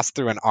pass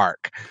through an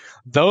arc?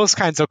 Those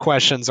kinds of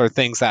questions are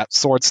things that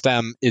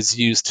SwordStem is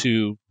used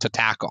to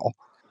tackle.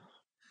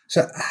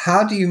 So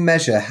how do you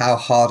measure how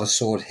hard a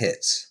sword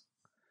hits?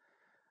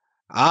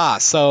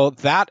 So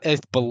that, I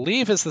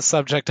believe, is the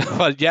subject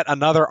of yet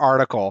another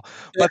article.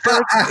 But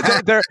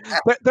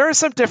there are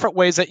some different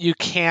ways that you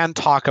can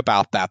talk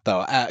about that,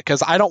 though,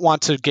 because I don't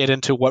want to get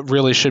into what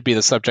really should be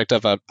the subject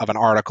of an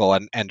article,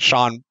 and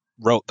Sean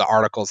wrote the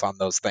articles on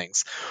those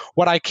things.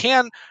 What I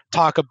can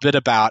talk a bit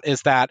about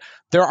is that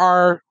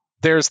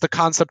there's the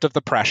concept of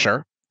the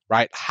pressure,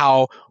 right?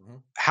 How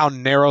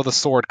narrow the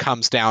sword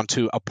comes down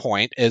to a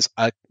point is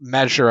a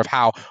measure of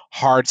how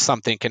hard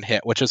something can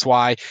hit, which is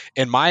why,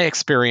 in my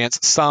experience,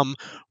 some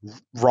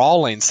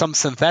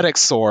synthetic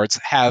swords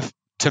have,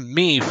 to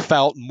me,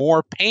 felt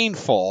more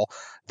painful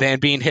than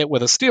being hit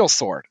with a steel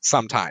sword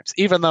sometimes,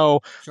 even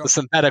though the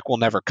synthetic will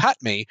never cut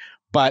me.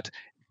 But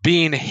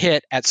being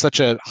hit at such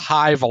a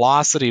high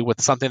velocity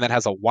with something that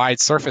has a wide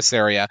surface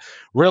area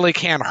really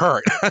can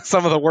hurt.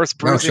 Some of the worst Oh,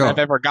 bruising I've sure.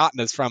 ever gotten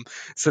is from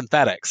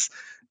synthetics.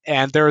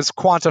 And there's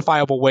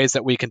quantifiable ways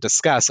that we can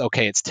discuss,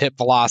 okay, its tip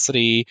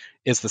velocity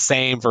is the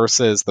same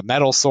versus the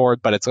metal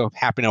sword, but it's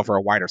happening over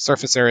a wider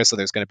surface area, so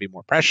there's going to be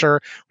more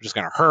pressure, which is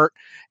going to hurt.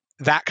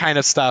 That kind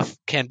of stuff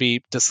can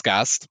be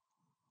discussed.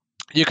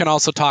 You can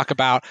also talk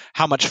about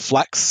how much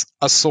flex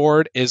a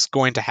sword is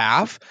going to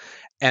have,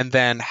 and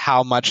then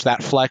how much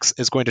that flex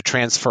is going to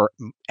transfer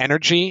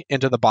energy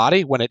into the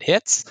body when it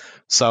hits.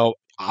 So,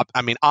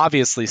 I mean,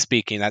 obviously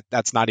speaking,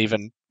 that's not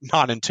even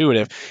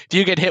non-intuitive. If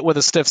you get hit with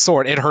a stiff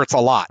sword, it hurts a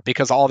lot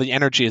because all the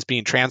energy is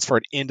being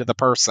transferred into the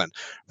person.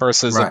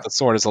 Versus if Right. the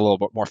sword is a little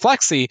bit more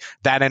flexy,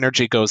 that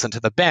energy goes into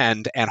the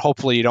bend, and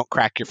hopefully you don't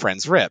crack your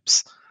friend's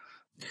ribs.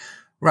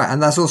 Right.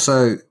 And that's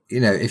also,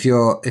 if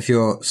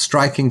you're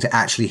striking to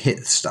actually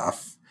hit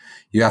stuff,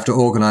 you have to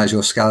organize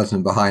your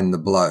skeleton behind the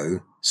blow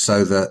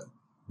so that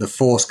the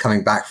force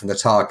coming back from the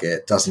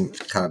target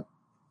doesn't kind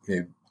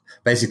of,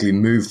 basically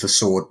move the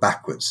sword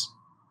backwards.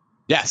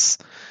 Yes.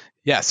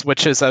 Yes,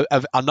 which is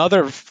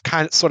another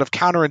kind of sort of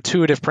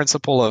counterintuitive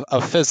principle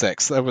of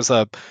physics. There was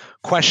a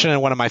question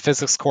in one of my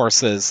physics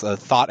courses, a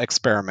thought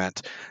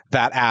experiment,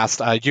 that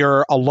asked: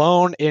 you're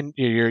alone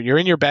you're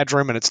in your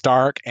bedroom and it's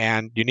dark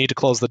and you need to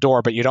close the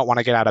door, but you don't want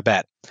to get out of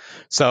bed.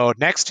 So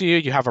next to you,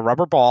 you have a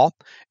rubber ball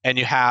and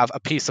you have a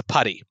piece of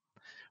putty.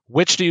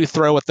 Which do you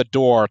throw at the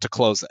door to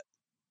close it?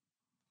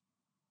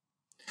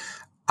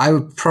 I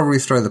would probably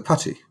throw the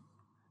putty.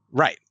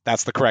 Right,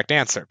 that's the correct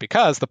answer,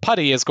 because the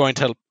putty is going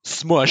to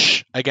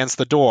smush against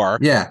the door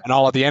Yeah. and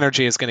all of the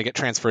energy is going to get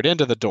transferred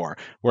into the door.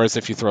 Whereas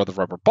if you throw the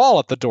rubber ball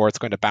at the door, it's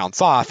going to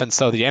bounce off, and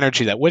so the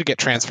energy that would get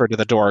transferred to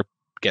the door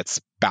gets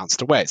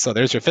bounced away. So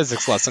there's your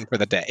physics lesson for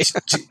the day.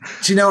 Do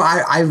you know,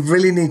 I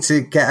really need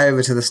to get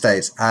over to the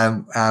States,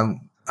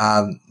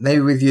 maybe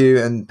with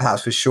you and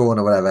perhaps with Sean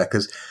or whatever,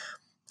 because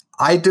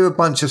I do a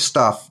bunch of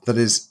stuff that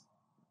is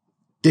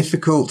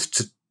difficult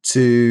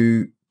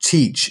to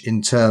teach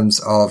in terms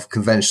of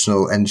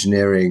conventional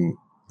engineering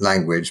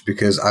language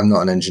because I'm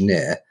not an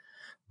engineer,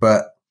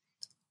 but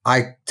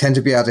I tend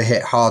to be able to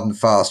hit hard and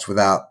fast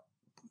without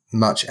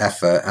much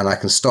effort, and I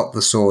can stop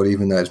the sword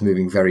even though it's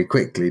moving very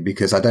quickly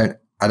because I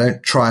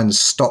don't try and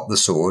stop the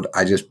sword.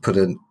 I just put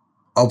an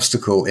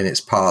obstacle in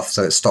its path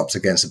so it stops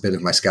against a bit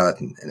of my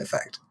skeleton, in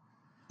effect.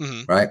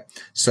 Mm-hmm. Right?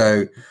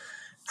 So,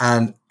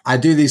 and I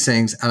do these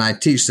things and I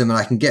teach them and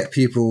I can get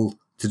people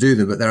to do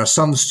them, but there are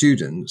some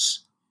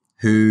students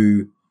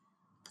who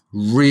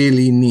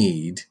really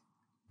need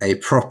a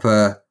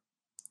proper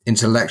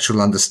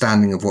intellectual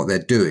understanding of what they're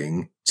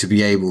doing to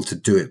be able to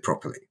do it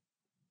properly.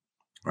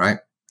 Right?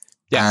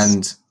 Yes.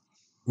 And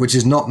which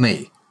is not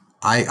me.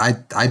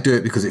 I do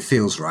it because it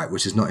feels right,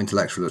 which is not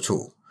intellectual at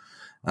all.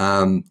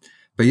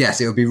 But yes,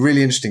 it would be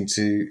really interesting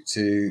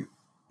to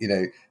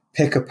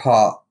pick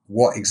apart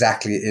what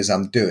exactly it is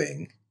I'm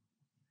doing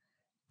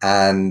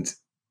and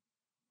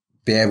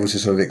be able to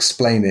sort of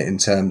explain it in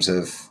terms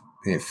of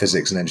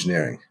physics and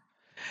engineering.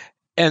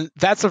 And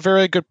that's a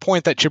very good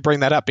point that you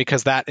bring that up,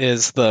 because that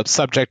is the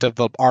subject of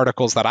the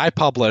articles that I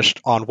published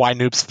on why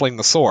noobs fling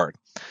the sword.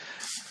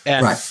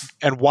 And Right.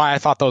 and why I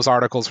thought those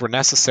articles were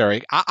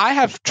necessary. I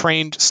have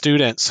trained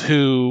students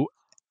who,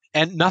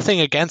 and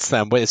nothing against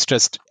them, but it's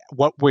just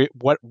what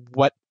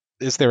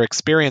is their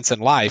experience in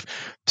life.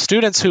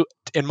 Students who,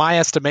 in my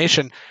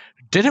estimation,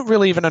 didn't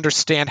really even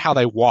understand how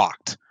they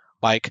walked.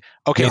 Like,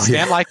 okay,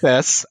 stand like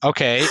this,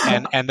 okay,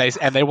 and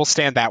they will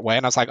stand that way.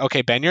 And I was like,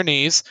 okay, bend your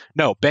knees.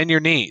 No, bend your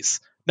knees.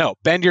 No,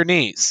 bend your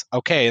knees.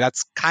 Okay,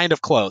 that's kind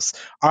of close.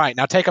 All right,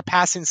 now take a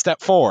passing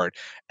step forward.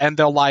 And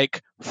they'll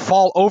like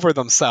fall over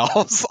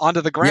themselves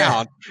onto the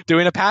ground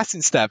doing a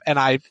passing step. And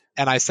I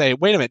say,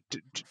 wait a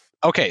minute.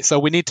 Okay, so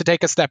we need to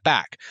take a step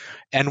back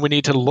and we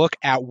need to look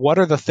at what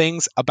are the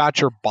things about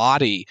your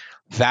body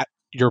that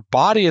your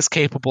body is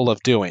capable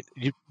of doing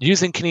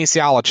using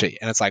kinesiology.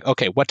 And it's like,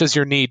 okay, what does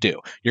your knee do?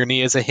 Your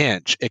knee is a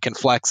hinge. It can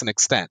flex and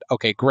extend.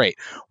 Okay, great.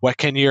 What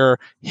can your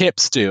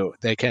hips do?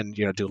 They can,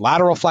 do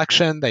lateral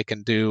flexion. They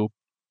can do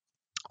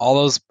all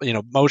those,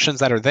 motions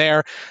that are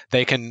there.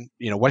 They can,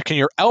 what can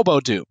your elbow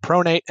do?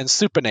 Pronate and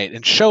supinate,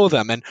 and show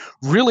them and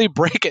really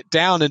break it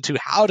down into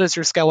how does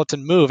your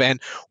skeleton move.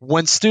 And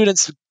when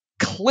students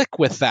click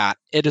with that,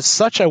 it is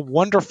such a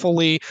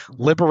wonderfully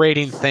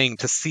liberating thing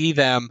to see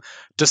them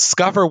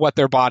discover what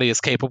their body is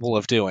capable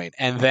of doing.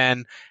 And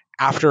then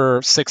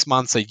after 6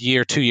 months, a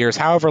year, 2 years,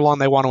 however long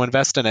they want to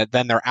invest in it,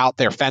 then they're out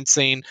there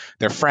fencing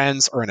their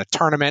friends or in a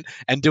tournament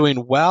and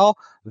doing well.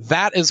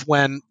 That is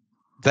when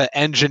the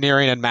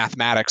engineering and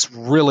mathematics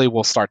really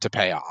will start to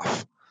pay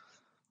off.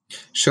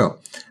 Sure.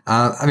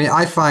 I mean,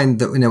 I find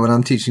that, when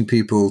I'm teaching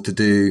people to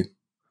do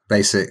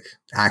basic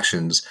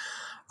actions,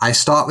 I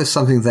start with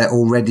something they're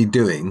already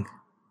doing,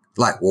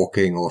 like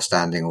walking or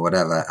standing or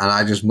whatever, and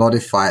I just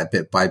modify it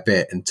bit by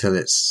bit until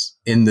it's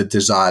in the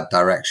desired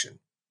direction.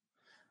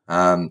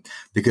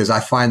 Because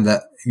I find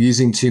that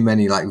using too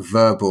many like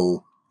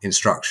verbal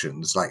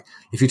instructions. Like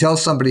if you tell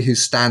somebody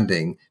who's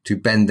standing to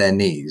bend their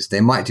knees,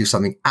 they might do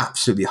something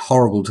absolutely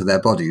horrible to their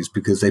bodies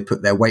because they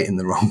put their weight in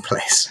the wrong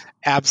place.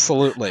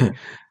 Absolutely.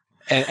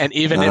 And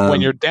even when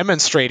you're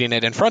demonstrating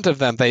it in front of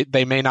them,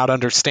 they may not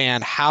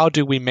understand how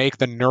do we make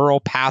the neural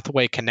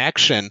pathway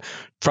connection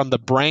from the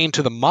brain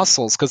to the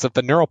muscles, because if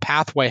the neural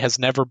pathway has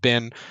never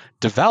been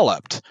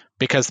developed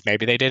because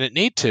maybe they didn't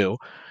need to,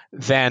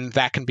 then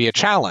that can be a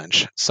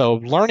challenge. So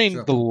learning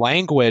Sure. the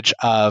language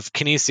of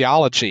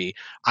kinesiology,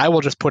 I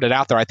will just put it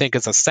out there, I think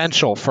is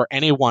essential for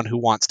anyone who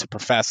wants to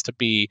profess to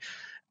be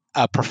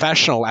a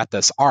professional at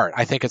this art.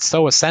 I think it's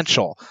so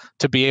essential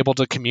to be able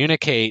to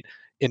communicate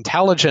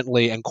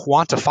intelligently and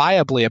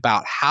quantifiably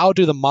about how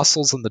do the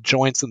muscles and the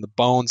joints and the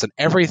bones and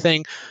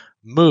everything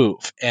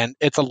move. And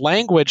it's a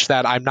language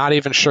that I'm not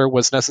even sure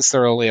was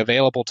necessarily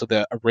available to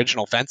the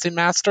original fencing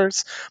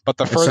masters, but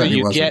the It further certainly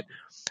you wasn't.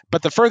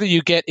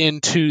 get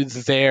into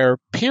their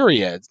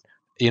period,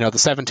 the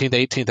 17th,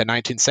 18th, and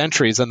 19th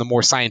centuries, and the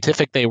more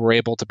scientific they were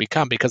able to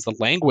become because the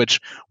language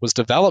was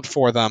developed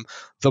for them,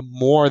 the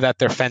more that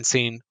their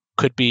fencing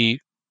could be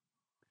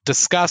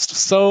discussed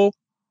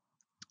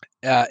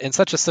in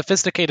such a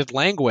sophisticated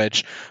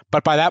language.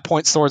 But by that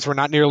point, swords were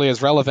not nearly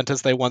as relevant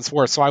as they once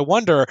were. So I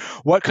wonder,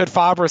 what could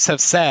Fabris have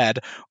said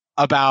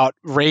about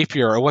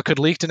rapier, or what could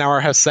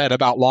Liechtenauer have said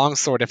about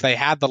longsword if they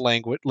had the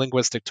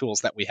linguistic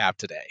tools that we have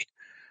today?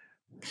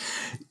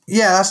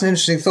 Yeah, that's an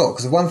interesting thought,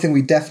 because one thing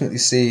we definitely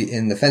see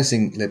in the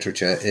fencing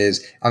literature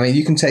is, I mean,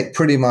 you can take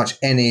pretty much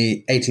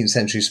any 18th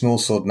century small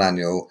sword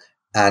manual,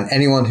 and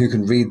anyone who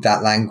can read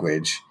that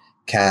language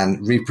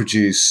can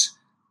reproduce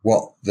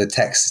what the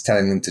text is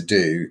telling them to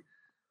do,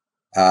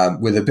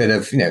 with a bit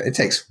of, it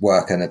takes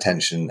work and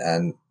attention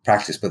and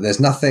practice, but there's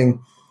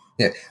nothing,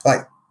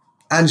 like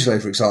Angelo,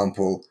 for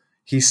example,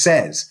 he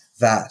says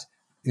that,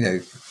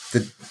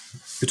 the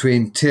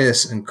between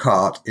tierce and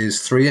carte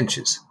is 3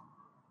 inches.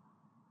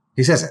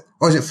 He says it.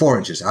 Or is it 4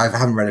 inches? I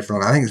haven't read it for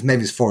long. I think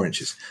maybe it's 4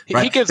 inches.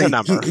 Right? He gives a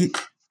number.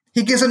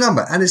 He gives a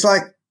number, and it's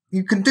like,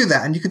 you can do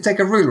that, and you can take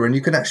a ruler and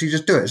you can actually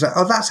just do it. It's like,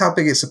 oh, that's how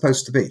big it's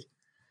supposed to be.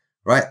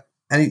 Right?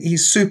 And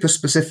he's super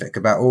specific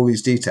about all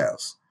these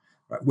details,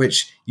 right,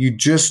 which you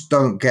just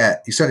don't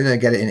get. You certainly don't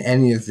get it in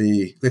any of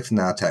the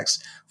Lichtenauer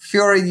texts.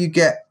 Fiore, you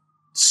get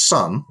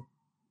some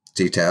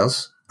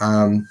details,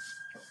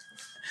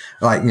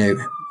 like,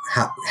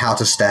 how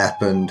to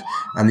step, and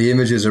the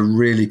images are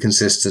really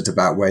consistent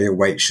about where your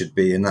weight should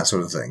be and that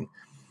sort of thing.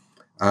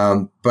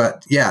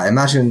 But yeah,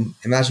 imagine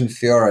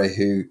Fiore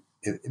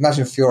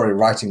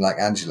writing like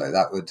Angelo.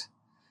 That would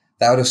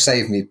have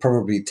saved me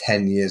probably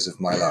 10 years of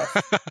my life.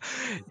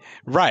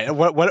 Right.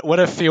 What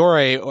if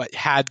Fiore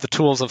had the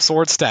tools of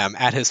sword stem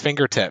at his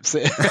fingertips?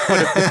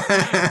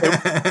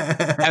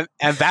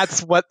 And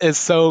that's what is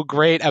so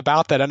great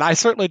about that. And I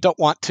certainly don't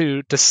want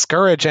to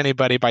discourage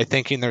anybody by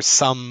thinking there's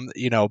some,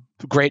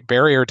 great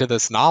barrier to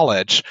this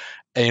knowledge.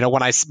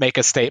 When I make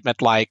a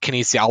statement like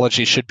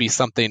kinesiology should be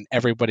something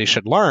everybody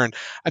should learn,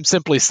 I'm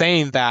simply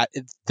saying that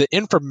the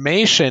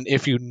information,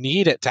 if you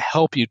need it to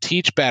help you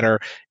teach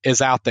better,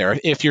 is out there.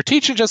 If you're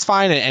teaching just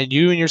fine and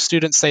you and your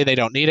students say they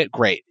don't need it,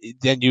 great.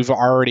 Then you've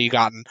already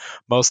gotten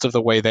most of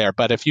the way there.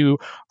 But if you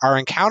are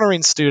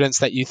encountering students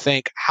that you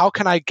think, how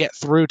can I get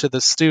through to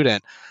the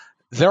student?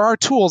 There are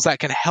tools that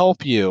can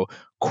help you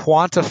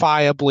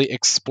quantifiably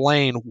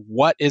explain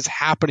what is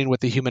happening with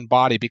the human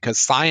body, because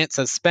science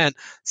has spent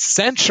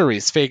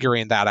centuries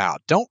figuring that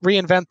out. Don't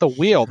reinvent the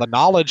wheel. The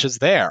knowledge is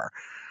there.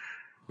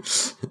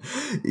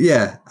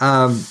 Yeah.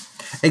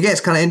 It gets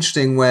kind of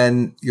interesting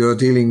when you're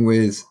dealing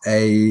with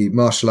a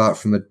martial art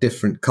from a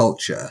different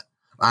culture.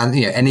 And,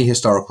 any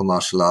historical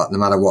martial art, no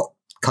matter what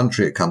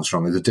country it comes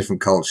from, is a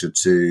different culture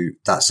to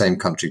that same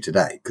country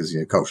today, because,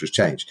 cultures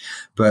change.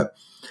 But,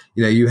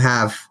 you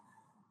have,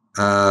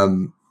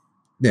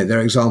 there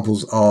are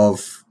examples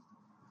of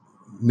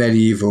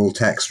medieval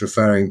texts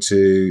referring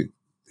to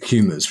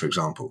humors, for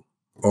example,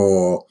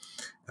 or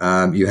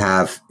you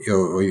have,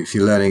 or if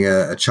you're learning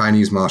a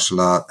Chinese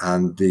martial art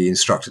and the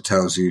instructor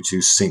tells you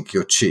to sink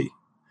your chi,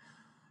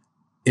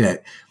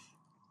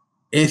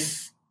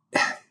 if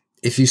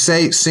you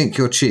say sink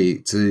your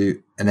chi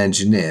to an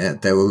engineer,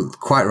 they will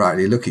quite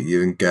rightly look at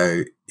you and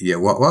go, yeah,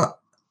 what?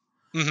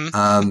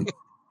 Mm-hmm.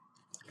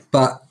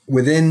 But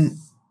within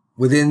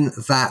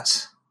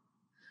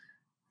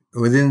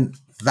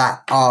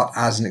that art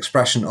as an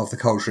expression of the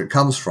culture it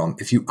comes from,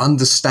 if you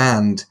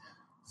understand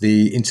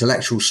the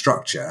intellectual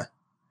structure,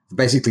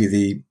 basically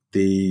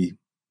the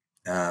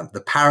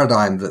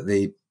paradigm that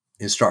the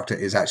instructor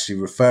is actually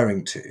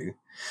referring to,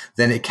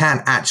 then it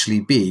can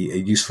actually be a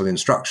useful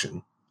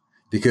instruction,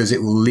 because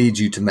it will lead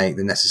you to make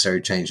the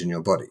necessary change in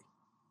your body.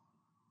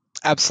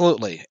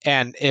 Absolutely.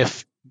 And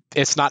if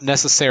it's not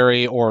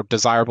necessary or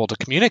desirable to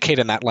communicate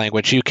in that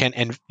language, you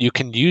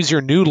can use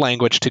your new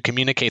language to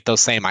communicate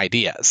those same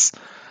ideas.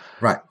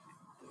 Right.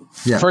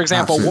 Yeah. For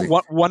example,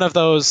 absolutely. one of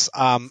those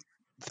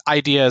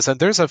ideas, and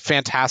there's a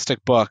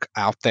fantastic book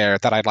out there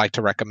that I'd like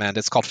to recommend.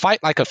 It's called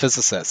Fight Like a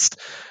Physicist.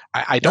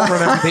 I don't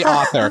remember the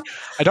author.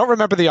 I don't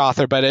remember the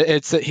author, but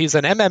he's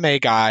an MMA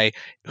guy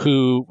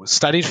who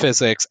studied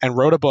physics and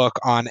wrote a book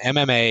on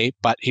MMA,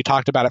 but he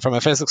talked about it from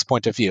a physics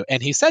point of view.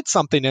 And he said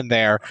something in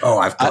there. Oh,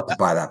 I've got to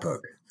buy that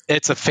book.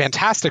 It's a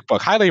fantastic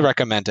book, highly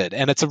recommended,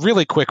 and it's a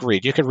really quick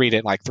read. You can read it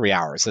in like 3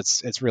 hours.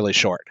 It's really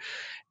short.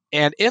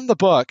 And in the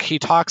book, he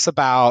talks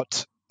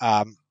about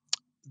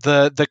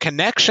the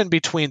connection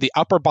between the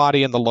upper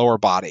body and the lower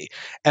body,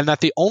 and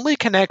that the only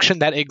connection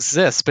that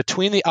exists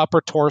between the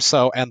upper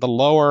torso and the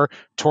lower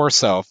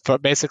torso, for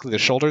basically the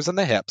shoulders and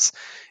the hips,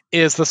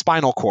 is the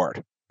spinal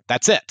cord.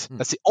 That's it.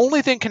 That's the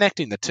only thing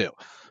connecting the two.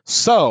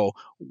 So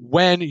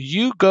when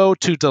you go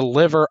to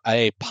deliver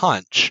a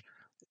punch,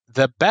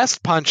 the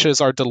best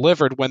punches are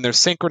delivered when there's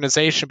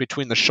synchronization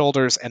between the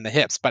shoulders and the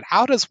hips. But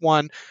how does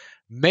one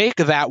make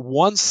that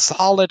one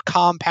solid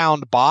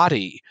compound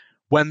body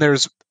when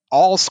there's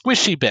all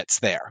squishy bits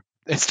there?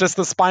 It's just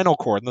the spinal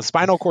cord, and the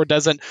spinal cord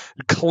doesn't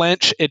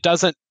clench. It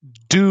doesn't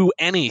do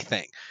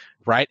anything,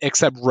 right,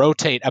 except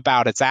rotate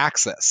about its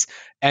axis.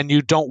 And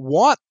you don't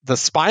want the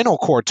spinal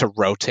cord to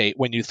rotate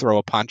when you throw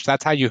a punch.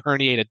 That's how you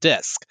herniate a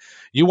disc.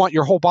 You want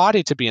your whole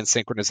body to be in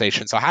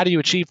synchronization. So how do you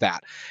achieve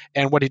that?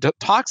 And what he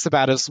talks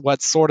about is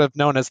what's sort of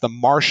known as the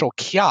martial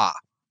kya.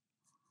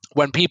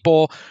 When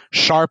people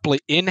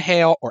sharply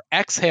inhale or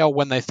exhale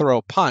when they throw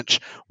a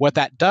punch, what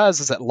that does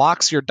is it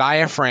locks your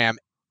diaphragm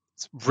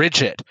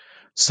rigid.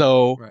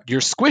 So your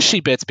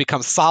squishy bits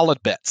become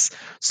solid bits.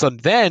 So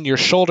then your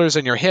shoulders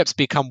and your hips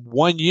become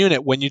one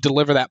unit when you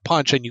deliver that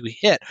punch and you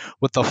hit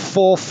with the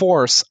full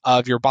force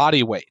of your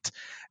body weight.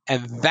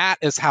 And that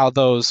is how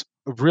those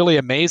really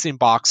amazing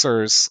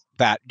boxers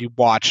that you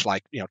watch,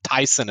 like,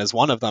 Tyson is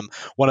one of them,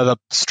 one of the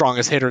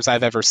strongest hitters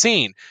I've ever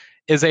seen,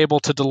 is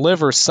able to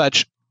deliver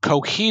such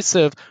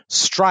cohesive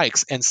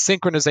strikes and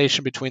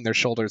synchronization between their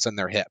shoulders and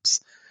their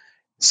hips.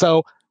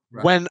 So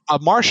when a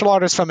martial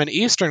artist from an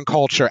Eastern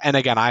culture, and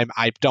again,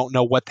 I don't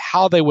know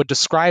how they would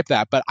describe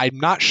that, but I'm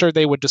not sure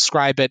they would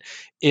describe it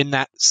in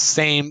that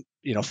same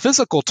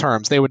physical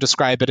terms. They would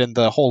describe it in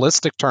the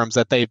holistic terms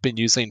that they've been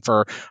using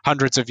for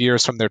hundreds of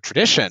years from their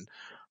tradition.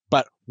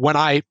 But when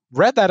I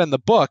read that in the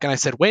book and I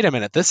said, wait a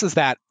minute, this is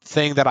that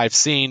thing that I've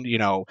seen,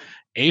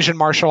 Asian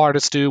martial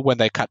artists do when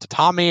they cut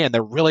tatami, and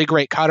they're really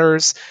great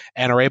cutters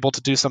and are able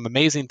to do some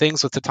amazing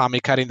things with tatami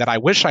cutting that I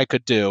wish I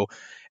could do.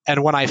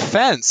 And when I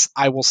fence,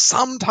 I will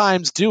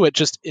sometimes do it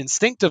just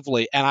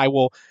instinctively, and I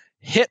will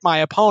hit my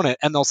opponent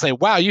and they'll say,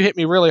 wow, you hit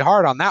me really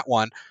hard on that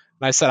one.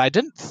 And I said, I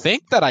didn't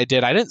think that I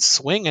did. I didn't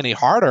swing any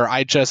harder.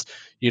 I just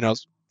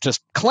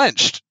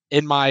clenched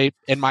in my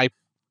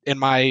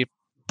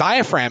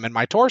diaphragm in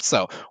my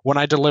torso when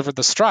I delivered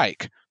the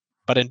strike.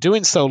 But in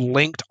doing so,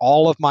 linked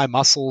all of my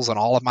muscles and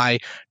all of my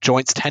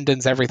joints,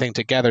 tendons, everything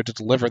together to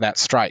deliver that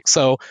strike.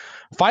 So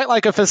Fight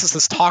Like a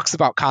Physicist talks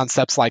about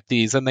concepts like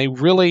these, and they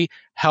really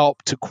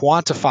help to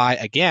quantify,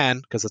 again,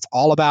 because it's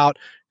all about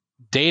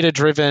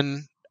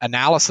data-driven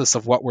analysis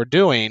of what we're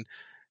doing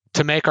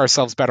to make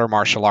ourselves better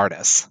martial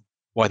artists.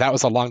 Boy, that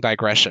was a long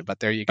digression, but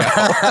there you go.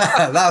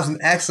 That was an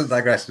excellent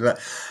digression.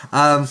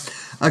 But,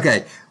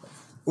 okay.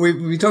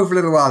 We talked for a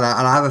little while now,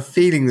 and I have a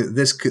feeling that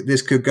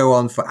this could go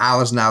on for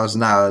hours and hours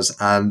and hours,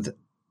 and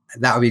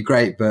that would be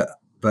great. But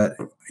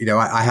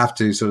I have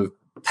to sort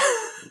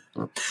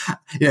of,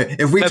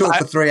 if we talk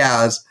for 3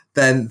 hours,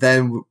 then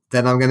I'm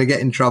going to get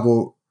in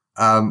trouble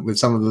with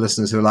some of the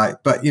listeners who are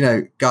like, but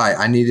Guy,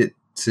 I need it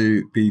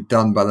to be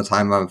done by the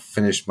time I've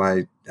finished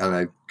my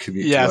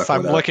commute. Yes,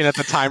 I'm looking at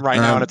the time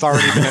right now, and it's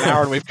already been an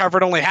hour, and we've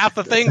covered only half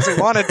the things we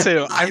wanted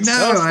to. I'm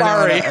so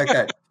sorry. I know.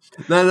 Okay.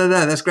 No,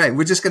 that's great.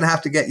 We're just going to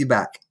have to get you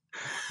back.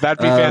 That'd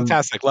be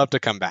fantastic. Love to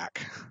come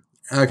back.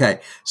 Okay,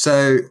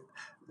 so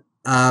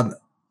let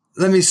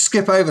me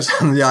skip over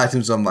some of the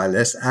items on my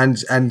list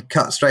and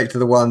cut straight to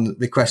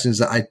the questions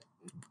that I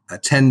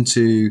tend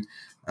to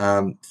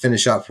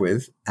finish up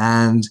with.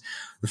 And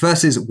the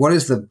first is, what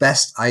is the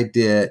best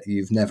idea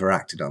you've never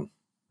acted on?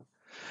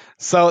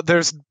 So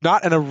there's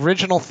not an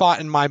original thought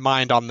in my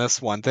mind on this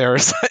one.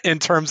 There's in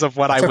terms of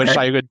what I wish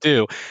I would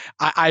do.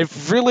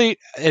 I've really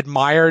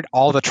admired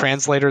all the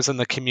translators in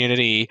the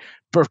community,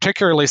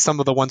 particularly some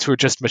of the ones who are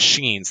just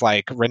machines,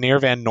 like Rainier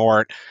Van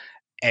Noort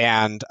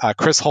and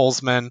Chris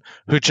Holzman,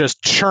 who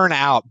just churn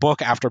out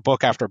book after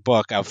book after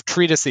book of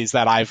treatises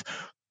that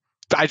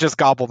I just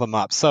gobble them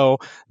up. So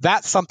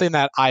that's something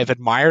that I've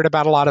admired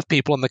about a lot of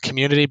people in the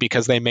community,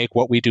 because they make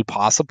what we do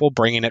possible,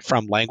 bringing it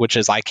from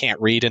languages I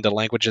can't read into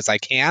languages I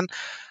can.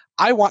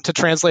 I want to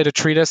translate a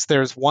treatise.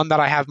 There's one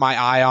that I have my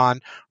eye on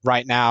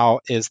right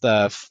now, is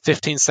the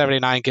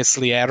 1579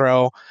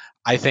 Gisliero.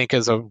 I think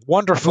is a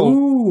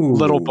wonderful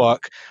little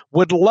book.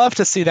 Would love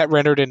to see that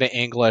rendered into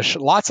English.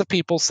 Lots of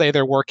people say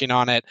they're working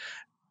on it,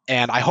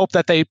 and I hope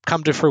that they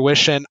come to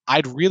fruition.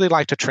 I'd really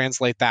like to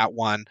translate that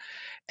one.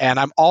 And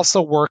I'm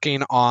also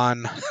working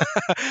on,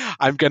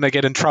 I'm going to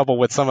get in trouble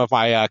with some of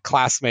my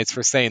classmates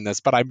for saying this,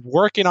 but I'm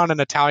working on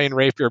an Italian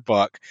rapier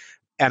book.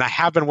 and I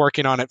have been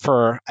working on it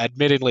for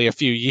admittedly a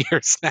few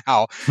years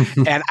now.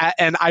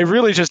 And I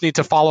really just need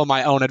to follow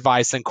my own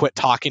advice and quit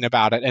talking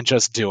about it and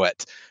just do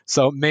it.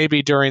 So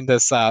maybe during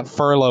this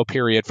furlough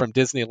period from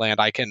Disneyland,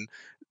 I can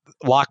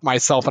lock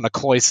myself in a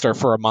cloister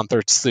for a month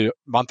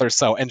or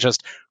so and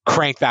just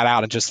crank that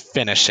out and just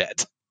finish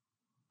it.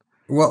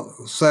 Well,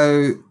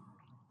 so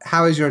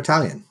how is your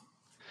Italian?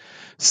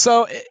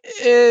 So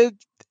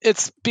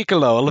it's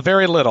piccolo,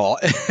 very little.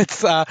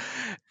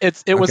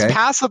 It was Okay.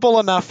 passable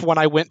enough when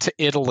I went to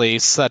Italy,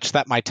 such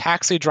that my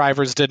taxi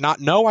drivers did not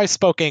know I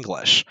spoke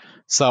English.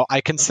 So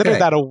I consider Okay.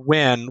 that a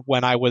win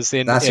when I was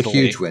in That's a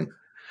huge Italy. win.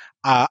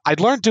 I'd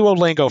learned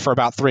Duolingo for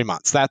about 3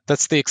 months.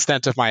 That's the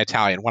extent of my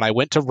Italian. When I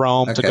went to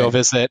Rome to go Okay.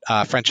 visit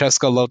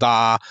Francesco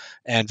Loda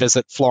and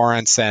visit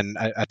Florence and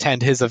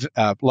attend his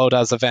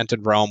Loda's event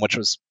in Rome, which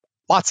was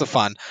lots of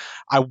fun,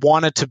 I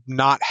wanted to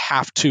not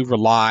have to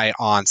rely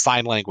on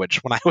sign language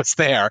when I was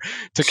there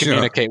to Sure.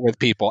 communicate with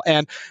people.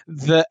 And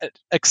the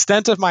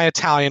extent of my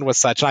Italian was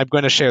such, and I'm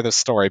going to share this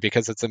story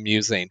because it's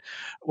amusing,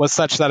 was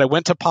such that I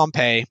went to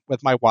Pompeii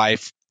with my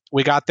wife.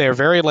 We got there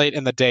very late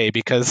in the day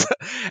because,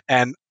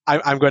 and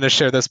I'm going to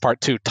share this part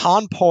too.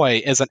 Ton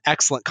Poi is an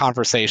excellent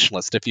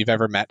conversationalist if you've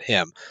ever met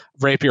him,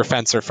 rapier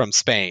fencer from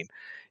Spain.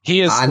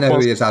 He is I the know who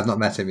most he is. I've not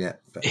met him yet.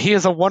 But he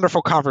is a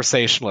wonderful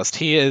conversationalist.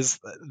 He is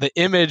the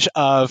image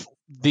of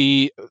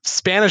the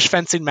Spanish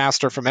fencing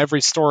master from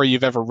every story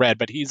you've ever read,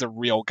 but he's a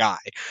real guy.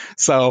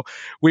 So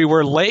we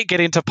were late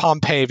getting to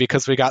Pompeii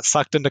because we got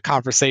sucked into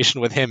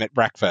conversation with him at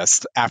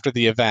breakfast after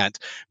the event.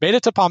 Made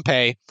it to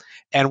Pompeii,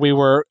 and we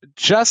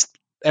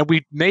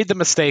made the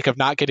mistake of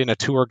not getting a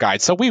tour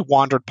guide. So we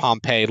wandered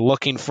Pompeii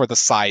looking for the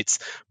sites,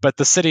 but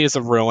the city is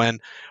a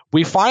ruin.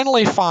 We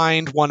finally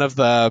find one of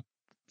the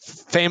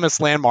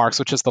famous landmarks,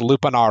 which is the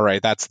Lupanare.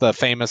 That's the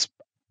famous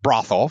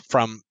brothel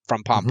from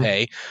Mhm.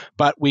 Pompeii.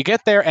 But we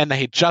get there and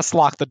they just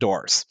locked the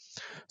doors.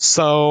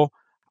 So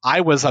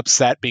I was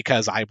upset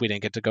because we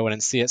didn't get to go in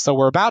and see it. So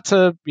we're about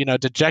to,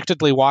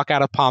 dejectedly walk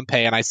out of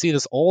Pompeii, and I see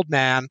this old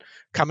man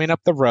coming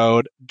up the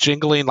road,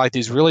 jingling like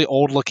these really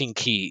old looking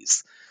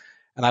keys.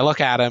 And I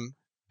look at him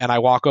and I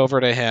walk over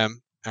to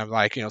him. And I'm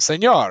like,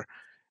 Senor.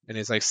 And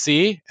he's like,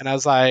 Si. And I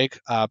was like,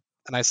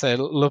 and I said,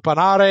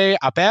 Lupanare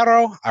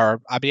Apero or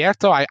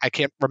Abierto. I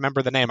can't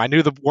remember the name. I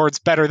knew the words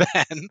better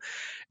then.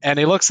 And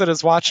he looks at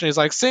his watch and he's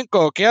like,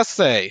 Cinco, que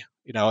se?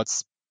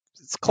 It's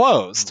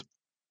closed.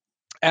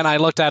 And I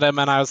looked at him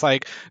and I was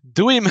like,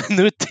 due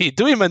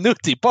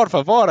minuti, por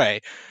favore.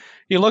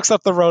 He looks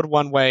up the road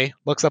one way,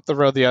 looks up the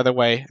road the other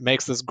way,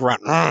 makes this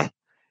grunt,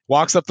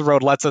 walks up the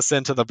road, lets us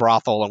into the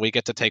brothel, and we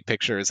get to take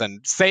pictures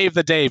and save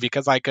the day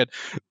because I could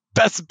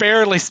best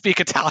barely speak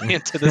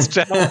Italian to this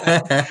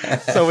gentleman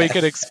so we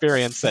could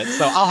experience it.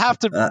 So I'll have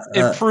to uh, uh,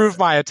 improve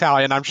my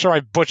Italian. I'm sure I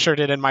butchered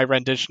it in my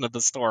rendition of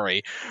the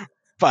story,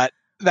 but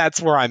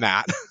that's where I'm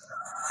at.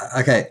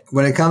 okay.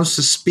 When it comes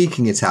to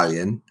speaking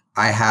Italian,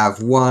 I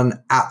have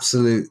one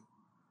absolute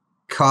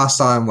cast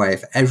iron way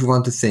for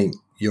everyone to think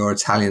your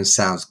Italian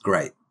sounds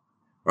great,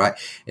 right?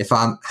 If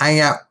I'm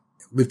hanging out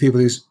with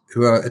people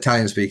who are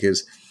Italian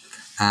speakers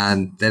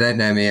and they don't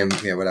know me and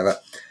whatever,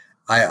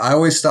 I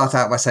always start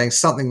out by saying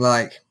something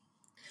like,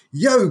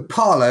 Io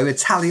parlo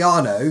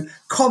Italiano,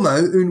 come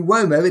un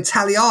uomo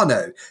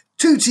Italiano.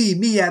 Tutti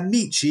miei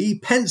amici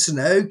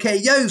pensano che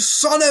io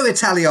sono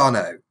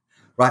Italiano.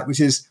 Right, which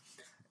is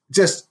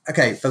just,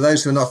 okay, for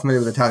those who are not familiar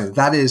with Italian,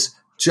 that is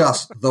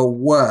just the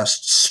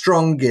worst,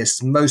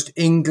 strongest, most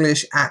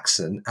English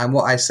accent. And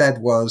what I said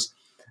was,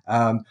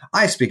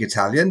 I speak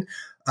Italian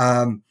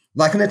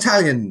like an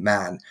Italian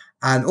man.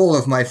 And all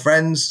of my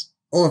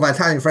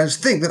Italian friends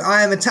think that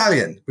I am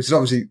Italian, which is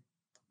obviously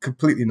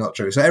completely not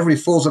true. So everybody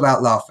falls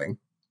about laughing.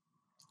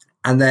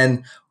 And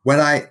then when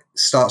I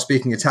start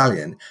speaking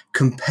Italian,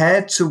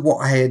 compared to what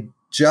I had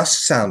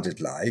just sounded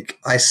like,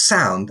 I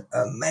sound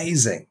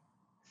amazing.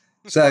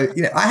 So,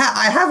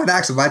 I have an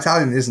accent. My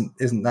Italian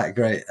isn't that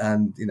great.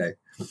 And,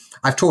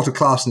 I've taught a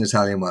class in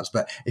Italian once,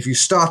 but if you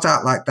start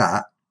out like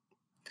that,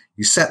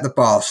 you set the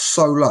bar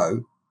so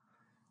low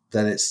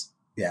that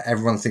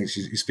everyone thinks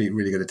you speak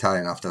really good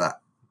Italian after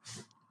that.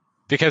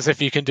 Because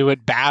if you can do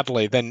it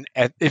badly, then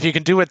if you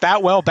can do it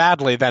that well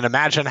badly, then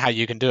imagine how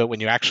you can do it when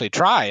you actually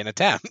try and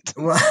attempt.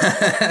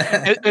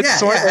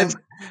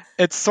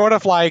 It's sort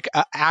of like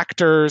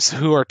actors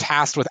who are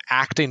tasked with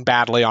acting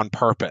badly on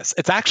purpose.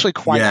 It's actually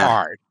quite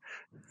hard.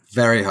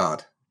 Very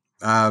hard.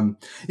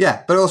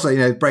 But also,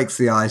 it breaks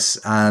the ice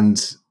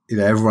and,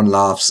 everyone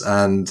laughs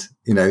and,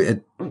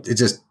 it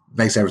just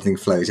makes everything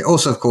flow.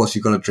 Also, of course,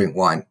 you've got to drink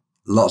wine,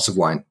 lots of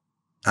wine.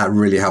 That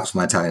really helps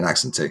my Italian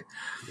accent too.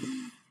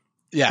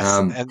 Yes,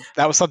 and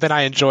that was something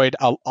I enjoyed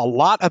a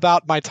lot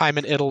about my time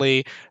in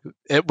Italy.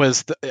 It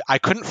was I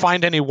couldn't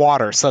find any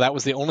water, so that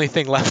was the only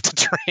thing left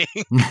to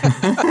drink.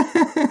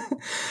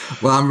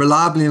 Well, I'm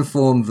reliably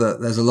informed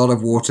that there's a lot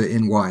of water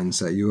in wine,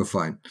 so you were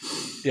fine.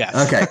 Yes.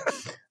 Okay.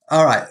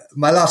 All right.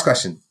 My last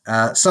question.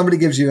 Somebody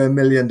gives you $1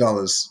 million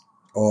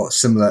or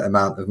similar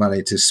amount of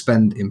money to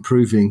spend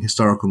improving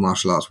historical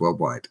martial arts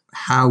worldwide.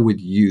 How would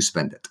you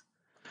spend it?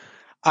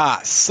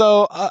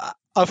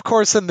 Of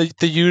course, in the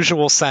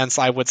usual sense,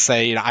 I would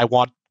say, I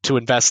want to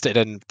invest it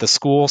in the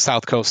school,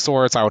 South Coast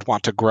Swords. I would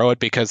want to grow it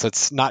because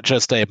it's not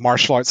just a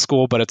martial arts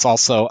school, but it's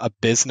also a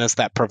business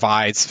that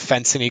provides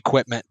fencing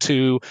equipment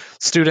to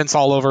students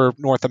all over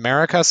North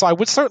America. So I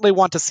would certainly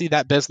want to see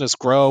that business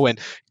grow and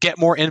get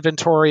more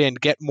inventory and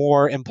get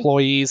more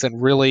employees and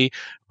really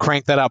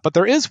crank that up. But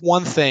there is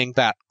one thing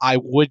that I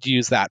would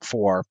use that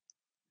for,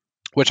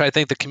 which I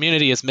think the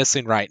community is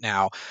missing right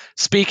now.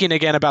 Speaking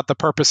again about the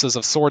purposes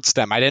of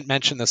SwordStem, I didn't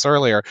mention this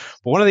earlier,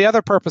 but one of the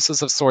other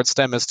purposes of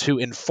SwordStem is to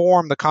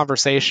inform the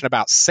conversation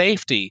about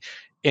safety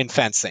in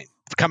fencing.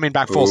 Coming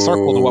back full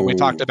circle to what we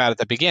talked Oh, about at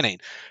the beginning,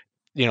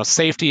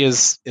 safety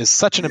is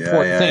such an yeah,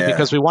 important yeah, thing yeah.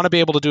 because we want to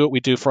be able to do what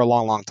we do for a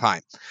long, long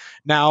time.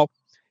 Now,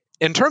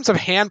 in terms of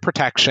hand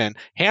protection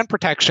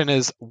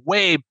is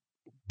way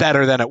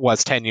better than it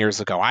was 10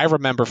 years ago. I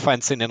remember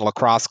fencing in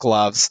lacrosse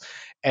gloves,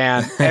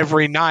 and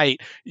every night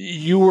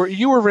you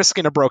were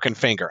risking a broken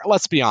finger.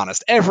 Let's be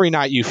honest. Every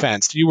night you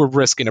fenced, you were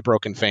risking a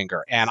broken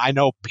finger. And I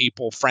know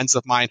people, friends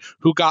of mine,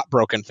 who got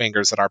broken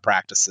fingers at our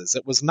practices.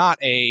 It was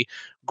not a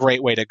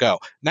great way to go.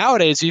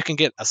 Nowadays you can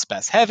get a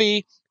Spec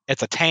Heavy,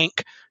 it's a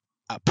tank.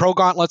 Pro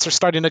gauntlets are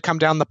starting to come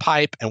down the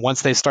pipe, and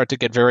once they start to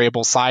get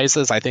variable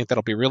sizes, I think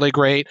that'll be really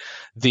great.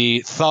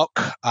 The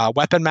Thuk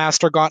Weapon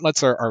Master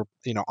gauntlets are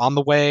on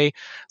the way.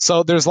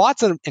 So there's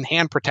lots of in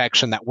hand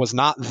protection that was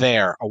not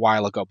there a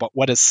while ago. But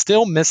what is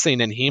still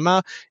missing in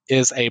HEMA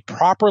is a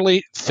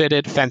properly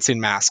fitted fencing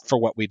mask for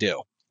what we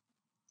do.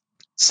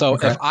 So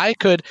Okay. if I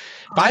could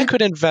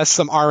invest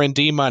some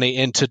R&D money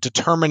into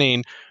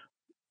determining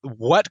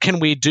what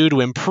can we do to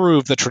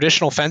improve the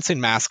traditional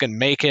fencing mask and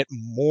make it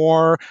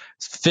more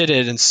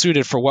fitted and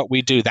suited for what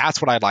we do,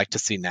 that's what I'd like to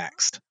see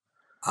next.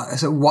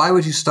 So why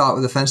would you start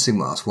with a fencing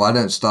mask? Why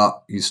don't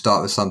you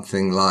start with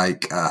something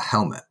like a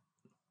helmet?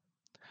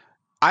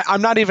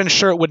 I'm not even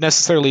sure it would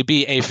necessarily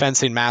be a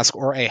fencing mask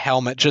or a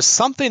helmet, just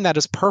something that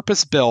is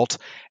purpose built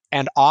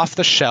and off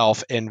the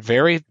shelf in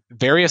very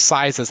various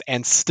sizes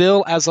and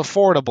still as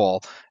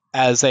affordable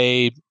as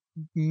a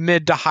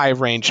mid to high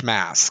range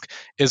mask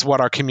is what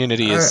our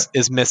community Uh,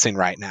 is missing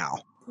right now.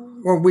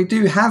 well, we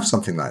do have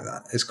something like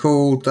that. It's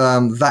called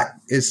that.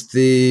 It's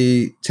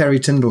the Terry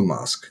Tyndall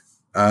mask.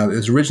 It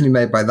was originally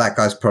made by that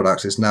guy's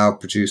products. It's now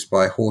produced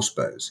by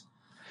Horsebows,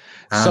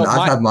 and So I've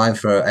my had mine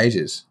for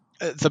ages.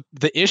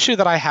 the issue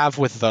that I have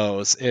with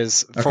those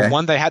is, for Okay.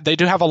 one, they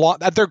do have a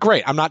lot. They're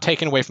great. I'm not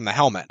taking away from the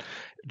helmet,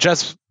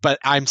 but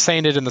I'm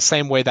saying it in the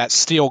same way that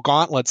steel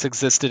gauntlets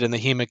existed in the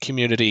HEMA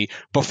community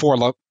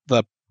before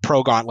the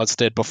pro gauntlets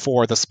did,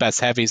 before the Spec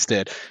Heavies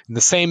did. And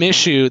the same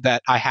issue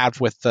that I have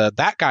with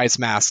that guy's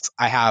masks,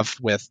 I have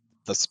with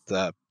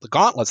the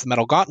gauntlets, the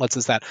metal gauntlets,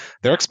 is that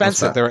they're What's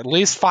expensive. that? They're at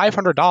least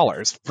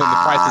 $500 from the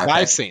prices Ah,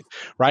 I've okay. seen.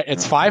 Right,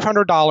 it's Okay.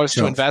 $500 to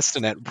Sure. invest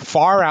in it,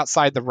 far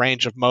outside the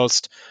range of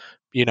most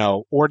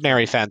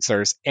ordinary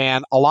fencers,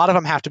 and a lot of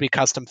them have to be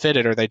custom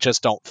fitted or they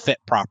just don't fit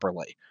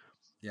properly.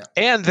 Yeah.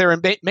 And they're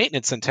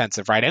maintenance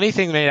intensive, right?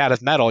 Anything made out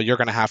of metal, you're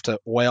going to have to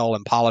oil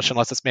and polish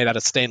unless it's made out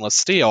of stainless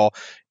steel,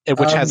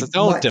 which has its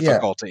own Yeah.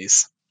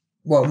 difficulties.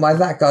 Well, my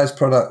that guy's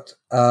product.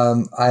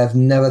 I have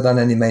never done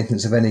any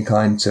maintenance of any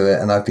kind to it,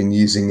 and I've been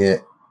using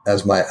it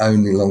as my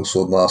only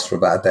longsword mask for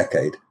about a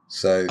decade.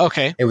 So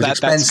Okay, it was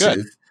that's good.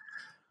 expensive.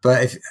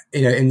 But if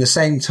in the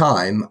same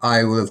time,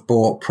 I would have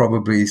bought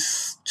probably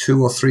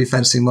 2 or 3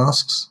 fencing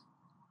masks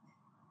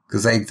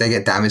because they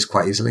get damaged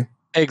quite easily.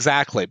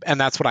 Exactly. And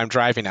that's what I'm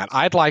driving at.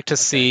 I'd like to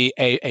Okay. see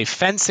a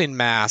fencing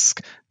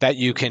mask that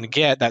you can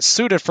get that's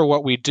suited for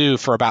what we do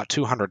for about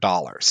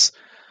 $200.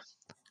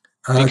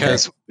 Okay.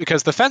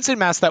 Because the fencing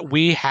masks that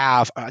we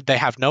have, they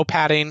have no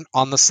padding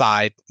on the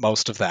side,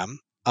 most of them,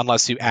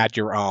 unless you add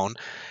your own,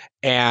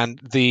 and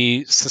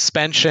the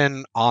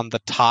suspension on the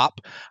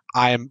top,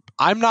 I'm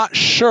not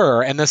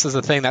sure, and this is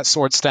a thing that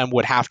SwordStem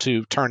would have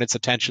to turn its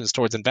attentions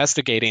towards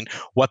investigating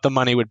what the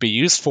money would be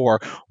used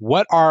for.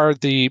 What are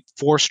the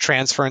force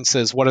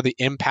transferences? What are the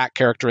impact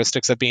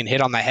characteristics of being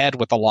hit on the head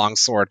with a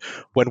longsword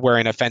when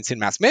wearing a fencing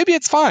mask? Maybe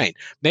it's fine.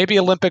 Maybe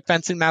Olympic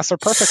fencing masks are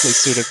perfectly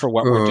suited for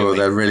what we're Oh, doing.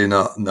 they're really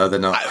not. No, they're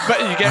not. But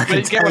you I get, can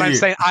what tell I'm you.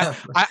 saying.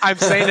 I'm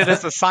saying it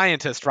as a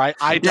scientist, right?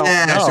 I don't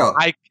Yeah, know. sure.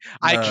 I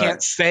All right.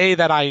 can't say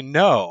that I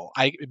know.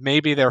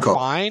 Maybe they're Cool.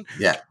 fine.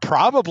 Yeah,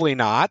 Probably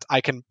not.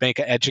 I can make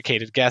an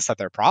educated guess that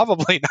they're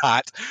probably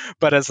not.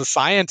 But as a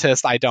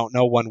scientist, I don't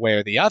know one way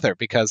or the other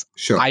because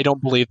sure. I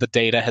don't believe the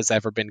data has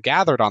ever been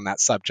gathered on that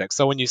subject.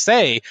 So when you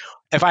say,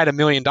 if I had $1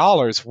 million,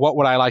 what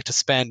would I like to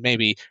spend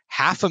maybe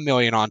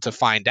 $500,000 on to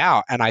find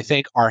out? And I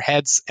think our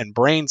heads and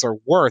brains are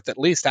worth at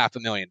least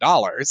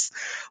 $500,000.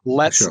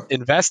 Let's Sure.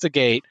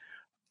 investigate,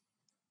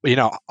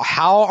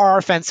 how are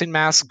our fencing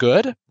masks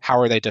good? How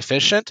are they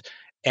deficient?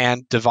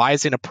 And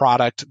devising a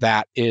product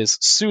that is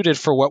suited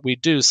for what we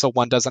do so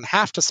one doesn't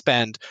have to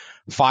spend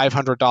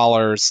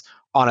 $500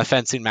 on a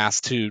fencing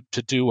mask to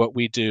do what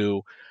we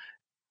do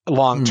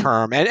long Mm.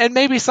 term. And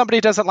maybe somebody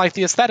doesn't like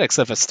the aesthetics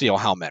of a steel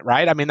helmet,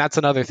 right? I mean, that's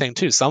another thing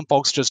too. Some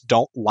folks just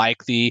don't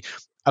like the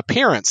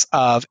appearance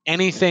of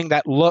anything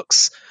that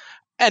looks,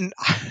 and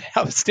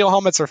steel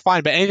helmets are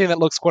fine, but anything that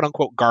looks quote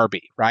unquote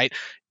garby, right?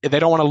 They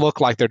don't want to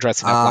look like they're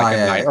dressing up like a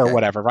Yeah, knight or okay.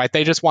 whatever, right?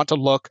 They just want to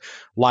look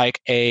like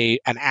an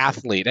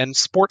athlete. And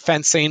sport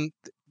fencing,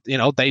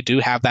 they do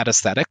have that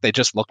aesthetic. They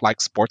just look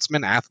like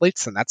sportsmen,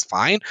 athletes, and that's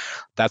fine.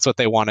 That's what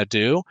they want to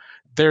do.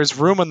 There's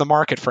room in the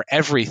market for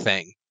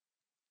everything.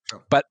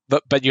 Sure.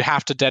 But you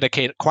have to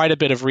dedicate quite a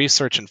bit of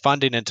research and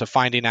funding into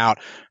finding out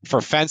for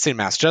fencing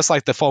masks. Just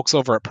like the folks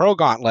over at Pro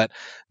Gauntlet,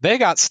 they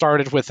got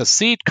started with a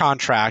seed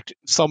contract,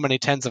 so many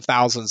tens of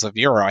thousands of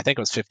euro. I think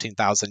it was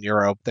 15,000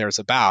 euro. There's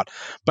about,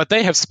 but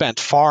they have spent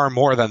far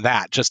more than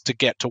that just to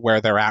get to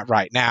where they're at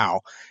right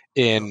now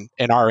Sure.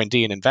 in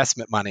R&D and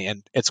investment money.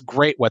 And it's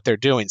great what they're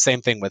doing.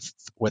 Same thing with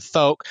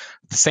Thoque.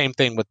 The same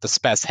thing with the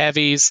Spec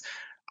Heavies.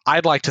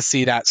 I'd like to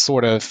see that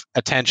sort of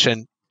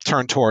attention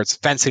turn towards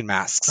fencing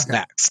masks Okay.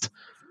 next.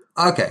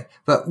 Okay,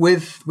 but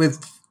with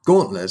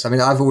gauntlets, I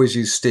mean, I've always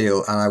used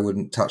steel, and I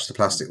wouldn't touch the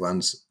plastic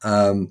ones.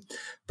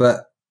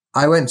 But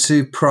I went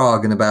to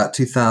Prague in about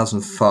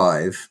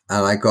 2005,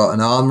 and I got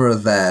an armourer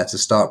there to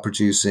start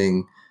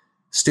producing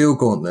steel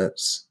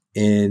gauntlets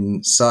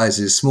in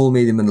sizes small,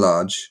 medium, and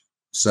large.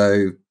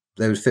 So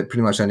they would fit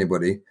pretty much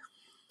anybody.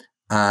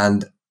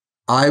 And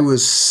I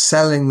was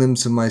selling them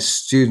to my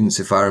students,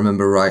 if I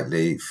remember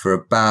rightly, for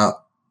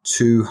about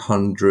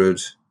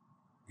 200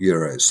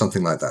 euros,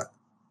 something like that.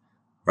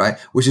 Right,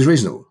 which is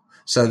reasonable.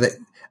 So that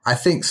I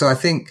think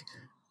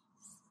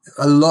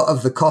a lot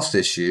of the cost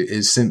issue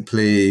is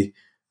simply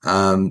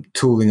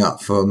tooling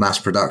up for mass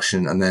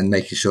production and then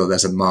making sure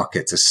there's a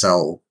market to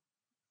sell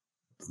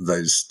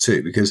those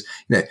to. Because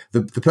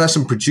the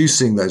person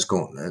producing those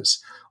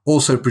gauntlets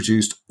also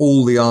produced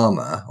all the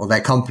armor, or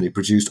their company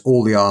produced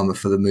all the armor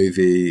for the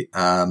movie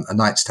A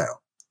Knight's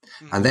Tale,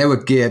 and they were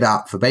geared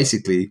up for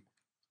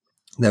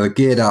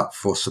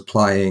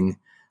supplying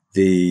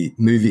the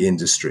movie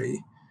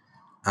industry.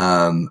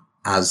 So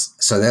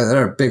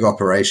they're a big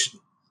operation,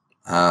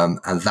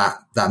 and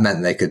that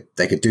meant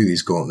they could do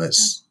these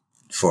gauntlets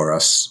for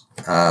us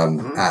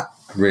at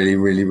really,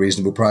 really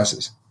reasonable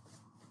prices.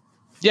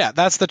 Yeah,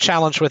 that's the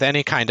challenge with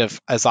any kind of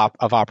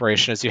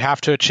operation is you have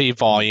to achieve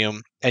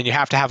volume and you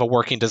have to have a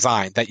working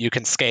design that you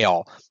can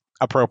scale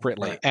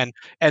appropriately. Right.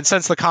 And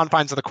since the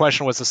confines of the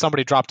question was if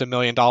somebody dropped $1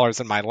 million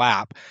in my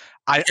lap,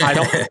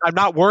 I'm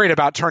not worried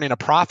about turning a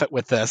profit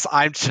with this.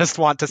 I just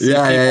want to see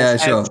people's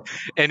heads Sure.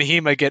 and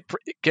HEMA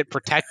get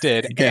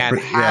protected and Yeah,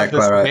 have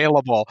this quite right.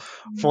 available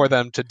for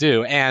them to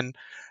do. And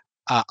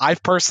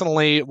I've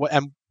personally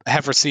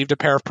have received a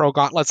pair of Pro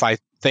Gauntlets. I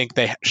think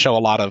they show a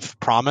lot of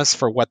promise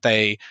for what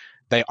they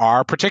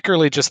are,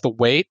 particularly just the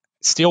weight.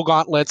 Steel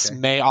gauntlets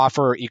may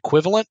offer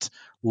equivalent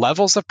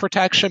levels of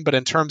protection, but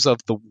in terms of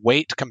the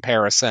weight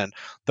comparison,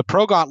 the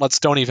Pro Gauntlets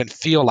don't even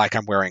feel like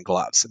I'm wearing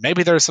gloves.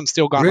 Maybe there's some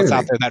steel gauntlets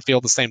out there that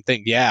feel the same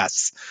thing.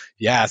 Yes.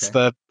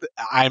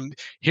 I'm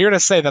here to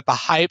say that the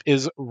hype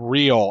is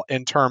real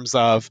in terms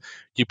of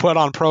you put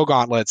on Pro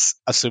Gauntlets,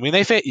 assuming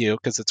they fit you,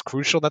 because it's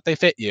crucial that they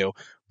fit you,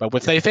 but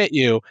if they fit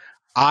you,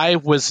 I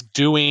was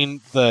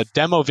doing the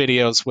demo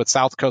videos with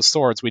South Coast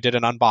Swords. We did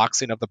an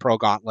unboxing of the Pro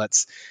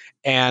Gauntlets,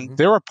 and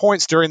there were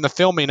points during the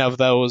filming of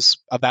that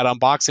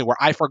unboxing where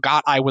I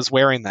forgot I was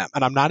wearing them.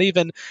 And I'm not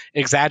even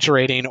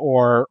exaggerating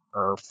or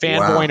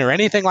fanboying or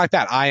anything like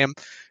that.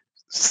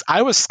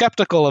 I was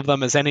skeptical of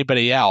them as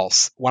anybody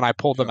else when I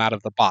pulled them out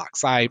of the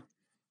box. I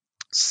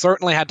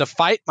certainly had to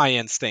fight my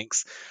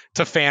instincts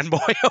to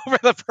fanboy over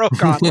the Pro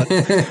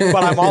Gauntlets,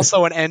 but I'm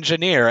also an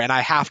engineer and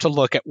I have to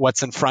look at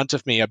what's in front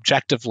of me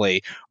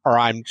objectively, or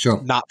I'm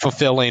not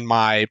fulfilling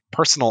my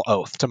personal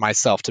oath to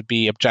myself to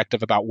be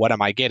objective about what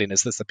am I getting.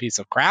 Is this a piece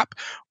of crap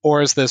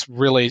or is this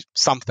really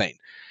something?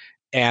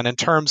 And in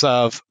terms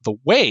of the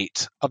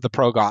weight of the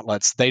Pro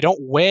Gauntlets, they don't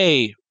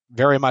weigh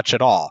very much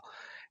at all.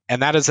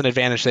 And that is an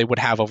advantage they would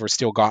have over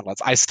steel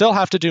gauntlets. I still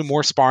have to do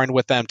more sparring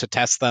with them to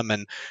test them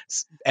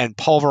and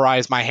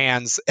pulverize my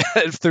hands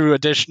through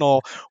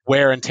additional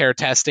wear and tear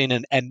testing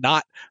and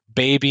not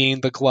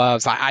babying the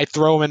gloves. I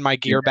throw them in my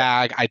gear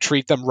bag. I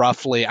treat them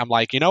roughly. I'm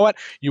like, you know what?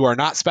 You are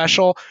not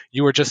special.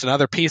 You are just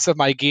another piece of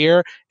my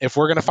gear. If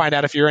we're going to find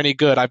out if you're any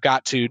good, I've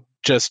got to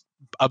just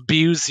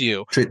abuse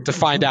you to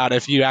find out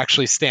if you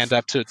actually stand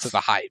up to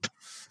the hype.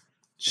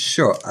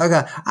 Sure.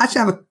 Okay. I actually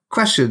have a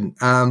question.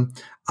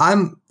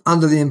 I'm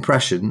under the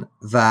impression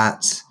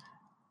that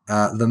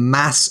the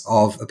mass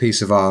of a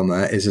piece of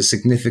armor is a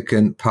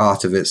significant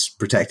part of its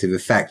protective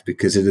effect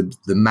because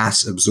the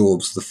mass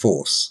absorbs the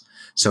force.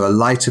 So a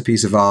lighter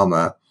piece of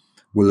armor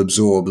will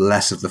absorb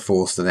less of the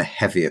force than a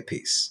heavier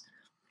piece.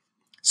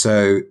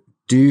 So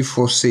do you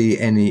foresee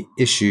any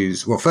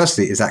issues? Well,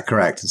 firstly, is that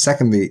correct? And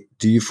secondly,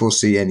 do you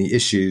foresee any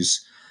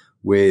issues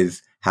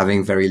with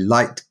having very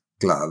light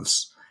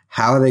gloves?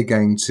 How are they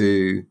going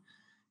to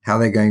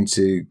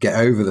get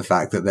over the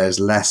fact that there's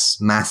less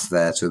mass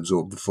there to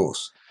absorb the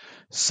force?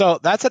 So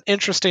that's an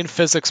interesting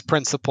physics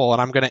principle,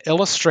 and I'm going to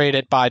illustrate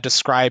it by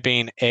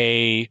describing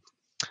a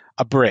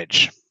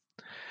bridge.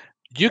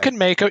 You can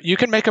make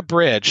a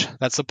bridge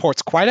that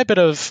supports quite a bit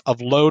of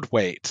load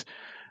weight,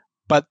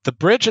 but the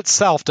bridge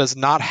itself does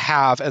not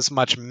have as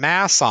much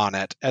mass on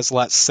it as,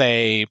 let's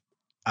say,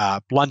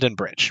 London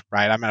Bridge,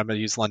 right? I'm going to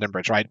use London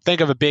Bridge, right?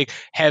 Think of a big,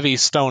 heavy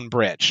stone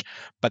bridge,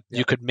 but Yeah.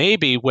 you could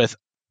maybe, with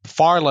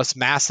far less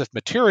massive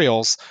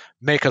materials,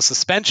 make a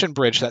suspension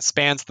bridge that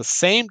spans the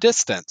same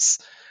distance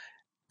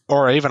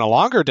or even a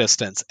longer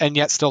distance and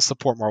yet still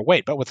support more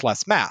weight, but with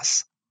less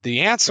mass.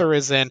 The answer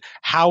is in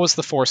how is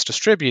the force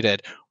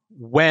distributed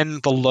when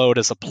the load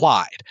is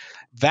applied.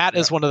 That Yeah.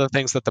 is one of the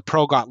things that the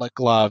Pro Gauntlet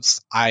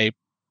gloves, I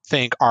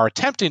think, are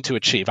attempting to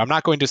achieve. I'm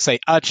not going to say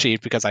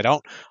achieve because I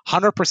don't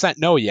 100%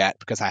 know yet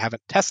because I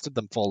haven't tested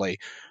them fully.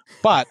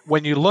 But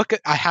when you look at,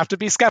 I have to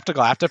be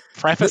skeptical. I have to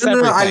No, preface no,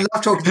 no. I everything.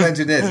 love talking to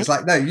engineers. It's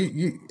like, no,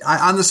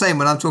 I'm the same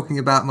when I'm talking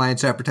about my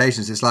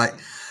interpretations. It's like,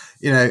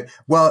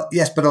 well,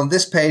 yes, but on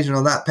this page and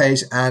on that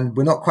page, and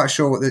we're not quite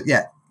sure what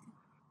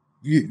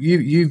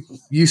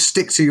you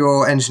stick to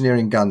your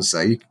engineering guns,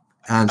 sir.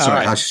 I'm All sorry,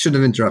 right. I should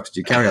have interrupted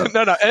you. Carry on.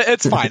 No,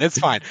 it's fine. It's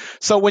fine.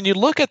 So when you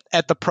look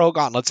at the Pro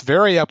Gauntlets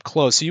very up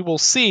close, you will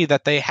see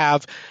that they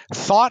have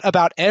thought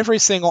about every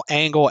single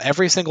angle,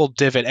 every single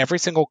divot, every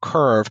single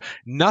curve.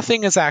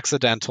 Nothing is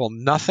accidental.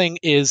 Nothing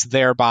is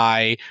there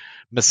by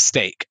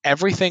mistake.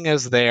 Everything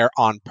is there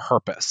on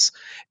purpose.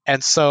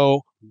 And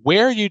so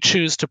where you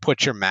choose to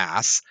put your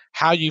mass,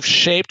 how you've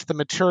shaped the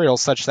material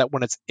such that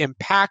when it's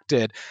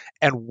impacted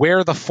and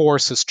where the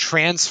force is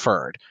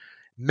transferred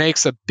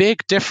makes a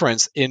big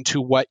difference into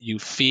what you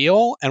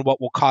feel and what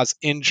will cause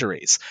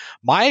injuries.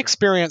 My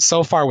experience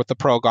so far with the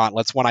Pro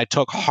Gauntlets when I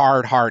took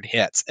hard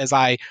hits is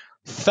I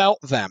felt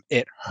them.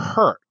 It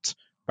hurt,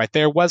 right?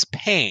 There was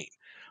pain,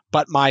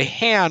 but my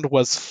hand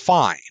was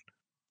fine,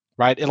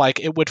 right?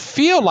 It would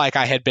feel like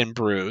I had been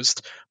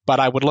bruised, but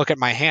I would look at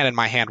my hand and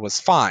my hand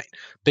was fine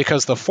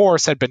because the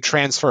force had been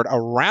transferred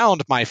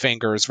around my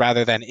fingers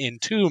rather than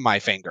into my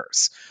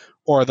fingers,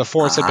 or the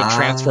force had been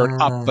transferred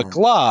up the Ah,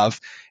 glove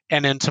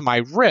and into my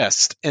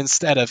wrist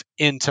instead of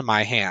into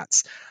my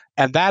hands.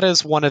 And that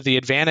is one of the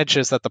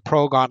advantages that the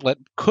Pro Gauntlet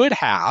could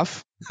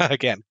have,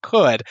 again,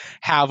 could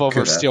have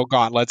over could have. steel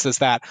gauntlets, is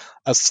that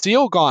a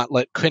steel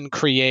gauntlet can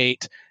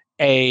create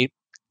a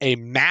a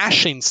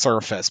mashing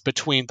surface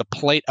between the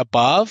plate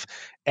above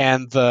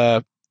and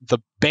the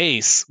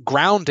base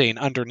grounding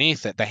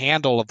underneath it, the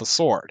handle of the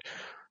sword.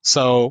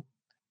 So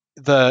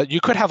you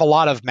could have a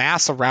lot of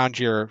mass around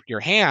your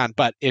hand,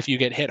 but if you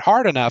get hit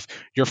hard enough,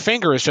 your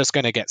finger is just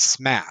going to get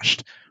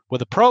smashed.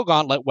 With a Pro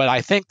Gauntlet, what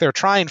I think they're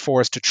trying for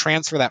is to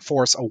transfer that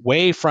force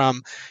away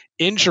from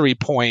injury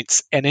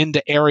points and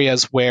into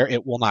areas where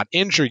it will not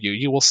injure you.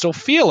 You will still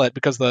feel it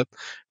because the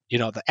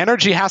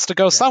energy has to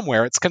go Yeah.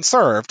 somewhere. It's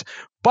conserved,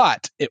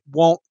 but it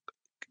won't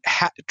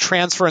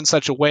transfer in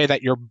such a way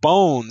that your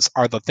bones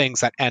are the things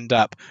that end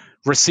up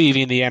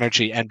receiving the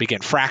energy and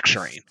begin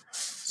fracturing.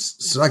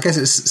 So I guess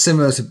it's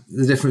similar to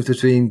the difference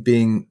between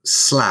being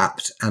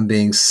slapped and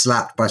being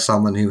slapped by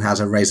someone who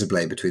has a razor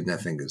blade between their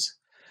fingers.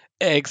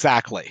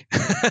 Exactly.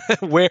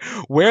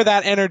 where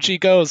that energy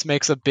goes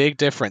makes a big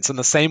difference. In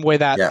the same way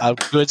that Yeah. a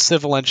good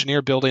civil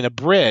engineer building a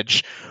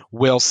bridge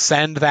will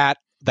send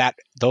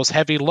those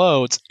heavy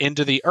loads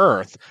into the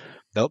earth.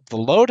 The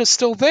load is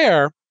still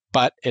there,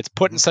 but it's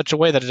put in such a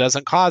way that it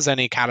doesn't cause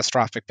any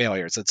catastrophic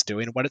failures. It's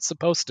doing what it's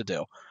supposed to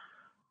do.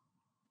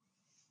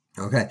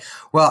 Okay.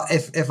 Well,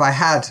 if I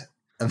had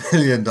 $1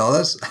 million,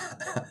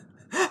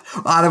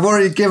 I'd have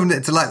already given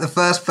it to like the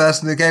first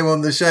person who came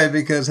on the show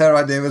because her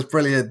idea was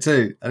brilliant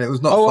too, and it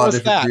was not Oh, what far was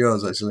different to that?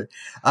 yours actually.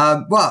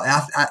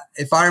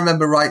 If I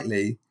remember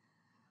rightly,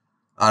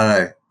 I don't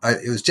know.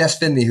 It was Jess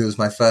Finley who was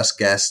my first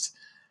guest,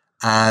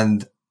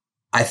 and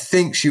I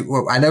think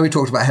I know we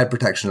talked about head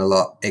protection a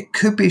lot. It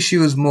could be she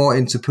was more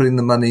into putting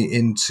the money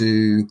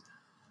into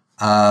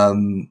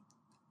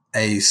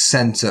a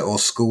center or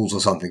schools or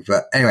something.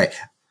 But anyway,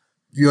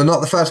 you're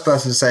not the first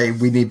person to say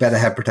we need better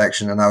head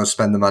protection and I would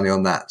spend the money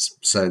on that.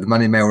 So the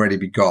money may already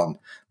be gone,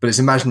 but it's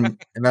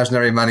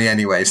imaginary money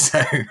anyway.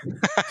 So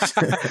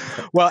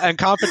Well, and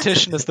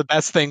competition is the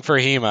best thing for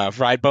HEMA,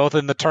 right? Both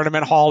in the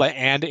tournament hall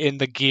and in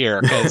the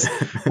gear, because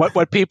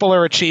what people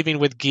are achieving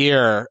with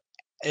gear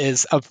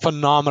is a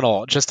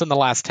phenomenal just in the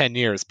last 10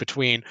 years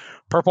between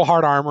Purple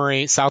Heart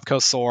Armory, South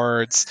Coast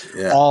Swords,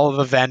 yeah. all of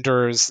the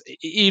vendors,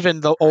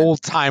 even the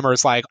old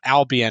timers like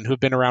Albion who've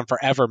been around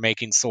forever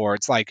making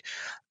swords. Like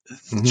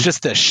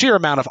just the sheer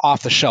amount of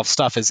off the shelf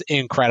stuff is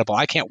incredible.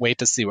 I can't wait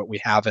to see what we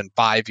have in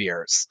 5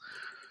 years.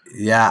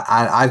 Yeah,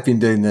 I've been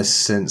doing this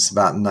since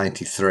about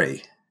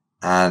 93.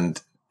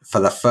 And for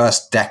the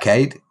first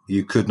decade,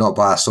 you could not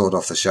buy a sword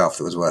off the shelf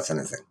that was worth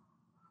anything.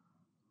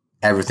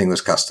 Everything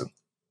was custom.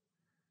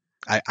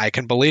 I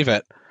can believe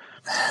it.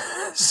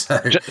 So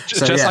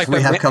Just yes, like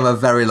we have come a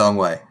very long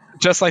way.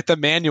 Just like the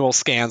manual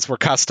scans were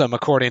custom,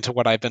 according to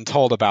what I've been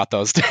told about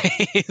those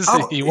days.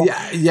 Oh,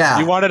 yeah.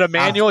 You wanted a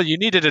manual, you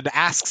needed to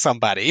ask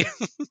somebody.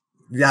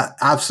 Yeah,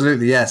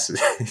 absolutely. Yes.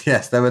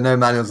 Yes. There were no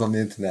manuals on the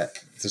internet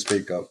to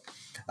speak of.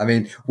 I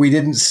mean, we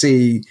didn't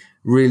see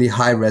really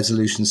high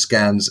resolution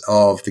scans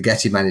of the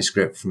Getty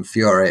manuscript from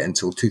Fiore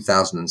until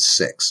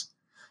 2006,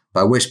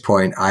 by which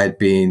point I had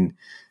been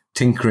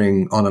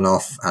tinkering on and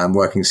off and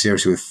working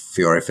seriously with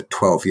Fiore for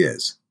 12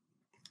 years.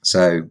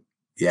 So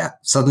Yeah.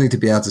 Suddenly to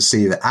be able to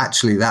see that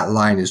actually that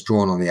line is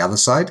drawn on the other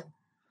side,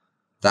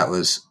 that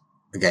was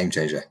a game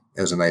changer.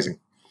 It was amazing.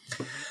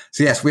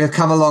 So yes, we have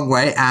come a long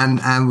way,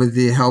 and with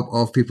the help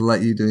of people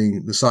like you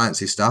doing the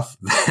sciencey stuff,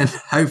 then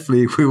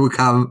hopefully we will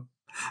come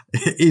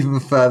even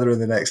further in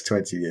the next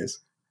 20 years.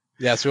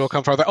 Yes, we will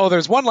come further. Oh,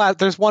 there's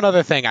one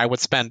other thing I would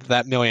spend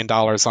that $1 million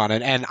on,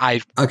 and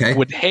I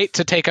would hate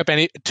to take up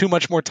too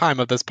much more time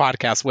of this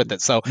podcast with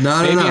it. So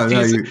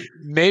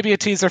maybe a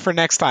teaser for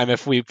next time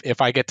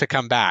if I get to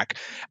come back.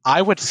 I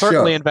would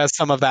certainly invest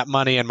some of that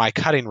money in my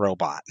cutting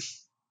robot.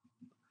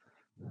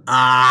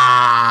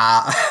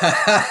 All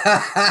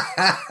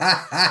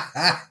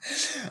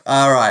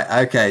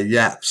right. Okay.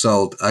 Yeah.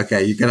 Sold.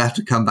 Okay. You're going to have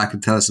to come back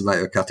and tell us about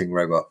your cutting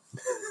robot.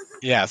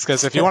 Yes,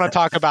 because if you want to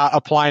talk about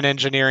applying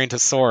engineering to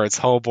swords,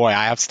 oh boy,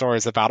 I have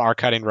stories about our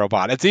cutting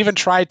robot. It's even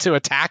tried to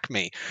attack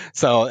me.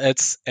 So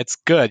it's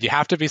good. You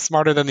have to be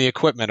smarter than the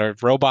equipment, or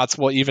robots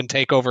will even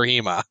take over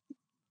HEMA.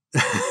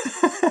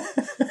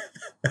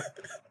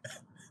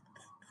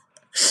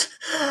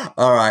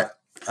 All right.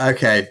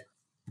 Okay.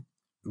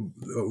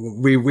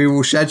 We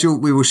will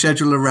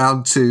schedule a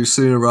round 2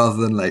 sooner rather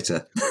than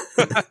later.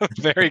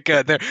 Very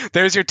good.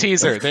 There's your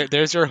teaser.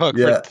 There's your hook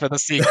for the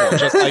sequel.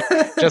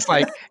 Just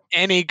like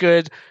any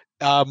good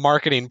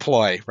marketing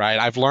ploy, right?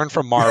 I've learned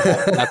from Marvel.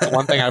 That's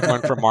one thing I've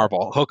learned from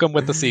Marvel. Hook them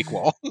with the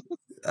sequel.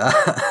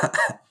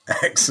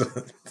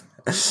 Excellent.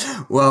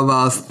 Well,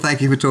 Myles,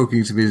 thank you for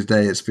talking to me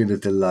today. It's been a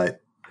delight.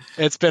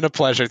 It's been a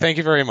pleasure. Thank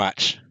you very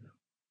much.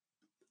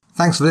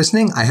 Thanks for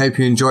listening. I hope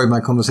you enjoyed my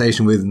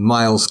conversation with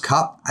Myles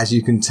Cupp. As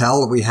you can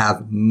tell, we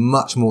have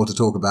much more to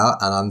talk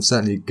about, and I'm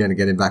certainly going to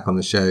get him back on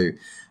the show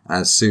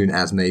as soon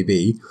as may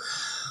be.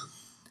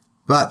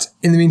 But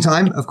in the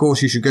meantime, of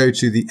course, you should go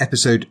to the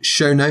episode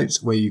show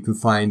notes where you can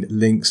find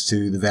links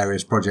to the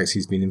various projects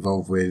he's been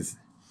involved with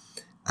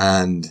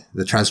and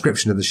the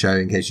transcription of the show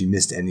in case you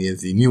missed any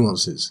of the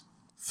nuances.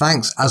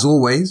 Thanks, as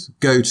always.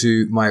 Go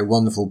to my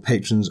wonderful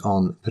patrons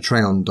on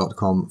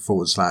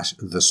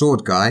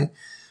patreon.com/theswordguy,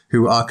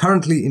 who are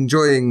currently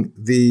enjoying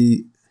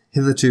the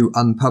hitherto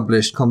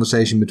unpublished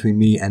conversation between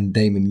me and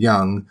Damon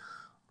Young,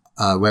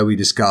 where we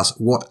discuss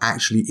what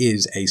actually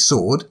is a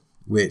sword,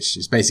 which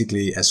is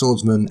basically a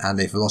swordsman and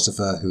a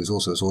philosopher who is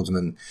also a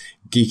swordsman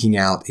geeking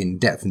out in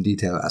depth and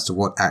detail as to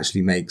what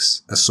actually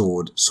makes a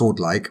sword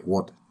sword-like.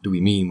 What do we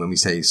mean when we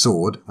say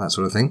sword? That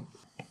sort of thing.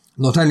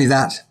 Not only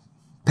that,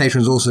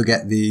 patrons also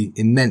get the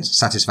immense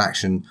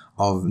satisfaction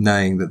of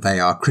knowing that they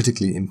are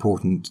critically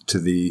important to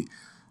the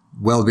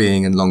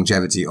well-being and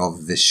longevity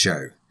of this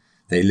show.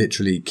 They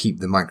literally keep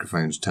the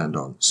microphones turned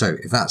on. So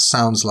if that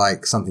sounds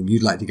like something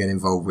you'd like to get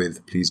involved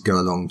with, please go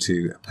along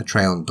to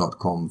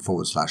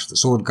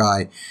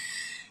patreon.com/theswordguy.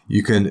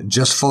 You can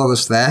just follow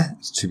us there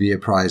to be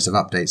apprised of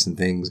updates and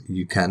things.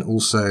 You can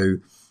also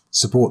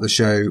support the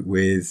show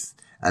with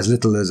as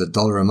little as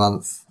 $1 a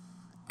month,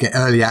 get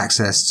early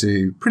access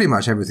to pretty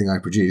much everything I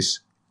produce,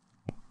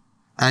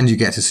 and you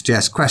get to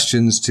suggest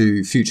questions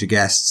to future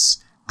guests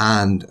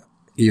and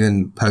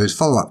even pose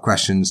follow-up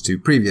questions to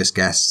previous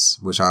guests,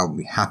 which I'll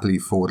be happily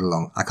forward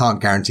along. I can't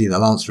guarantee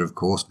they'll answer, of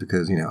course,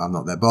 because, I'm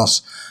not their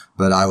boss,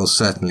 but I will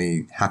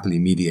certainly happily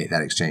mediate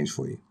that exchange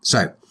for you.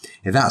 So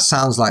if that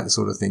sounds like the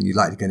sort of thing you'd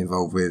like to get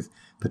involved with,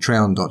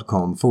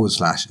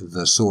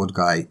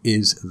 patreon.com/theswordguy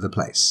is the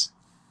place.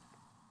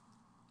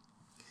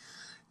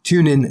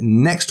 Tune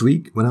in next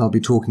week when I'll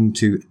be talking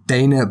to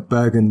Dana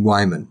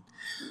Bergen-Wyman,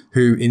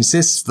 who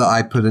insists that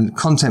I put a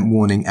content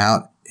warning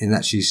out in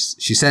that she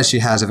says she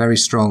has a very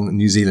strong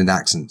New Zealand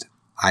accent.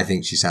 I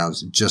think she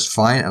sounds just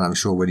fine, and I'm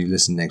sure when you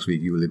listen next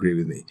week, you will agree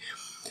with me.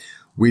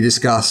 We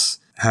discuss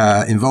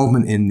her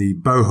involvement in the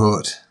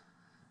Bohort.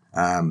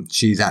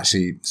 She's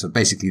actually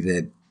basically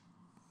the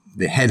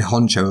head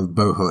honcho of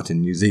Bohort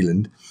in New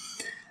Zealand.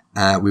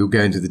 We will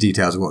go into the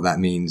details of what that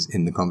means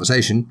in the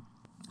conversation.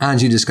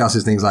 And she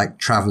discusses things like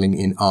traveling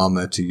in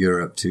armor to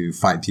Europe to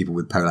fight people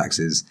with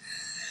poleaxes.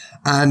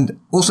 And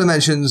also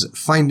mentions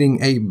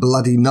finding a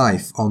bloody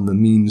knife on the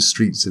mean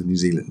streets of New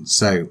Zealand.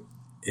 So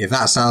if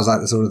that sounds like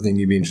the sort of thing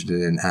you'd be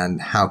interested in,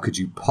 and how could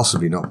you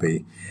possibly not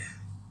be,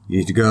 you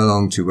need to go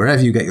along to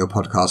wherever you get your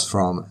podcast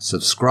from,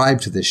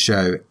 subscribe to this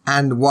show,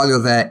 and while you're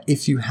there,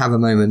 if you have a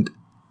moment,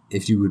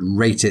 if you would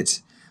rate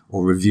it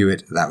or review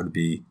it, that would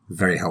be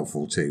very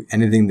helpful too.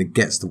 Anything that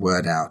gets the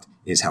word out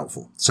is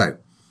helpful. So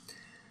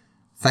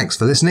thanks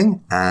for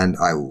listening, and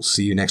I will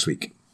see you next week.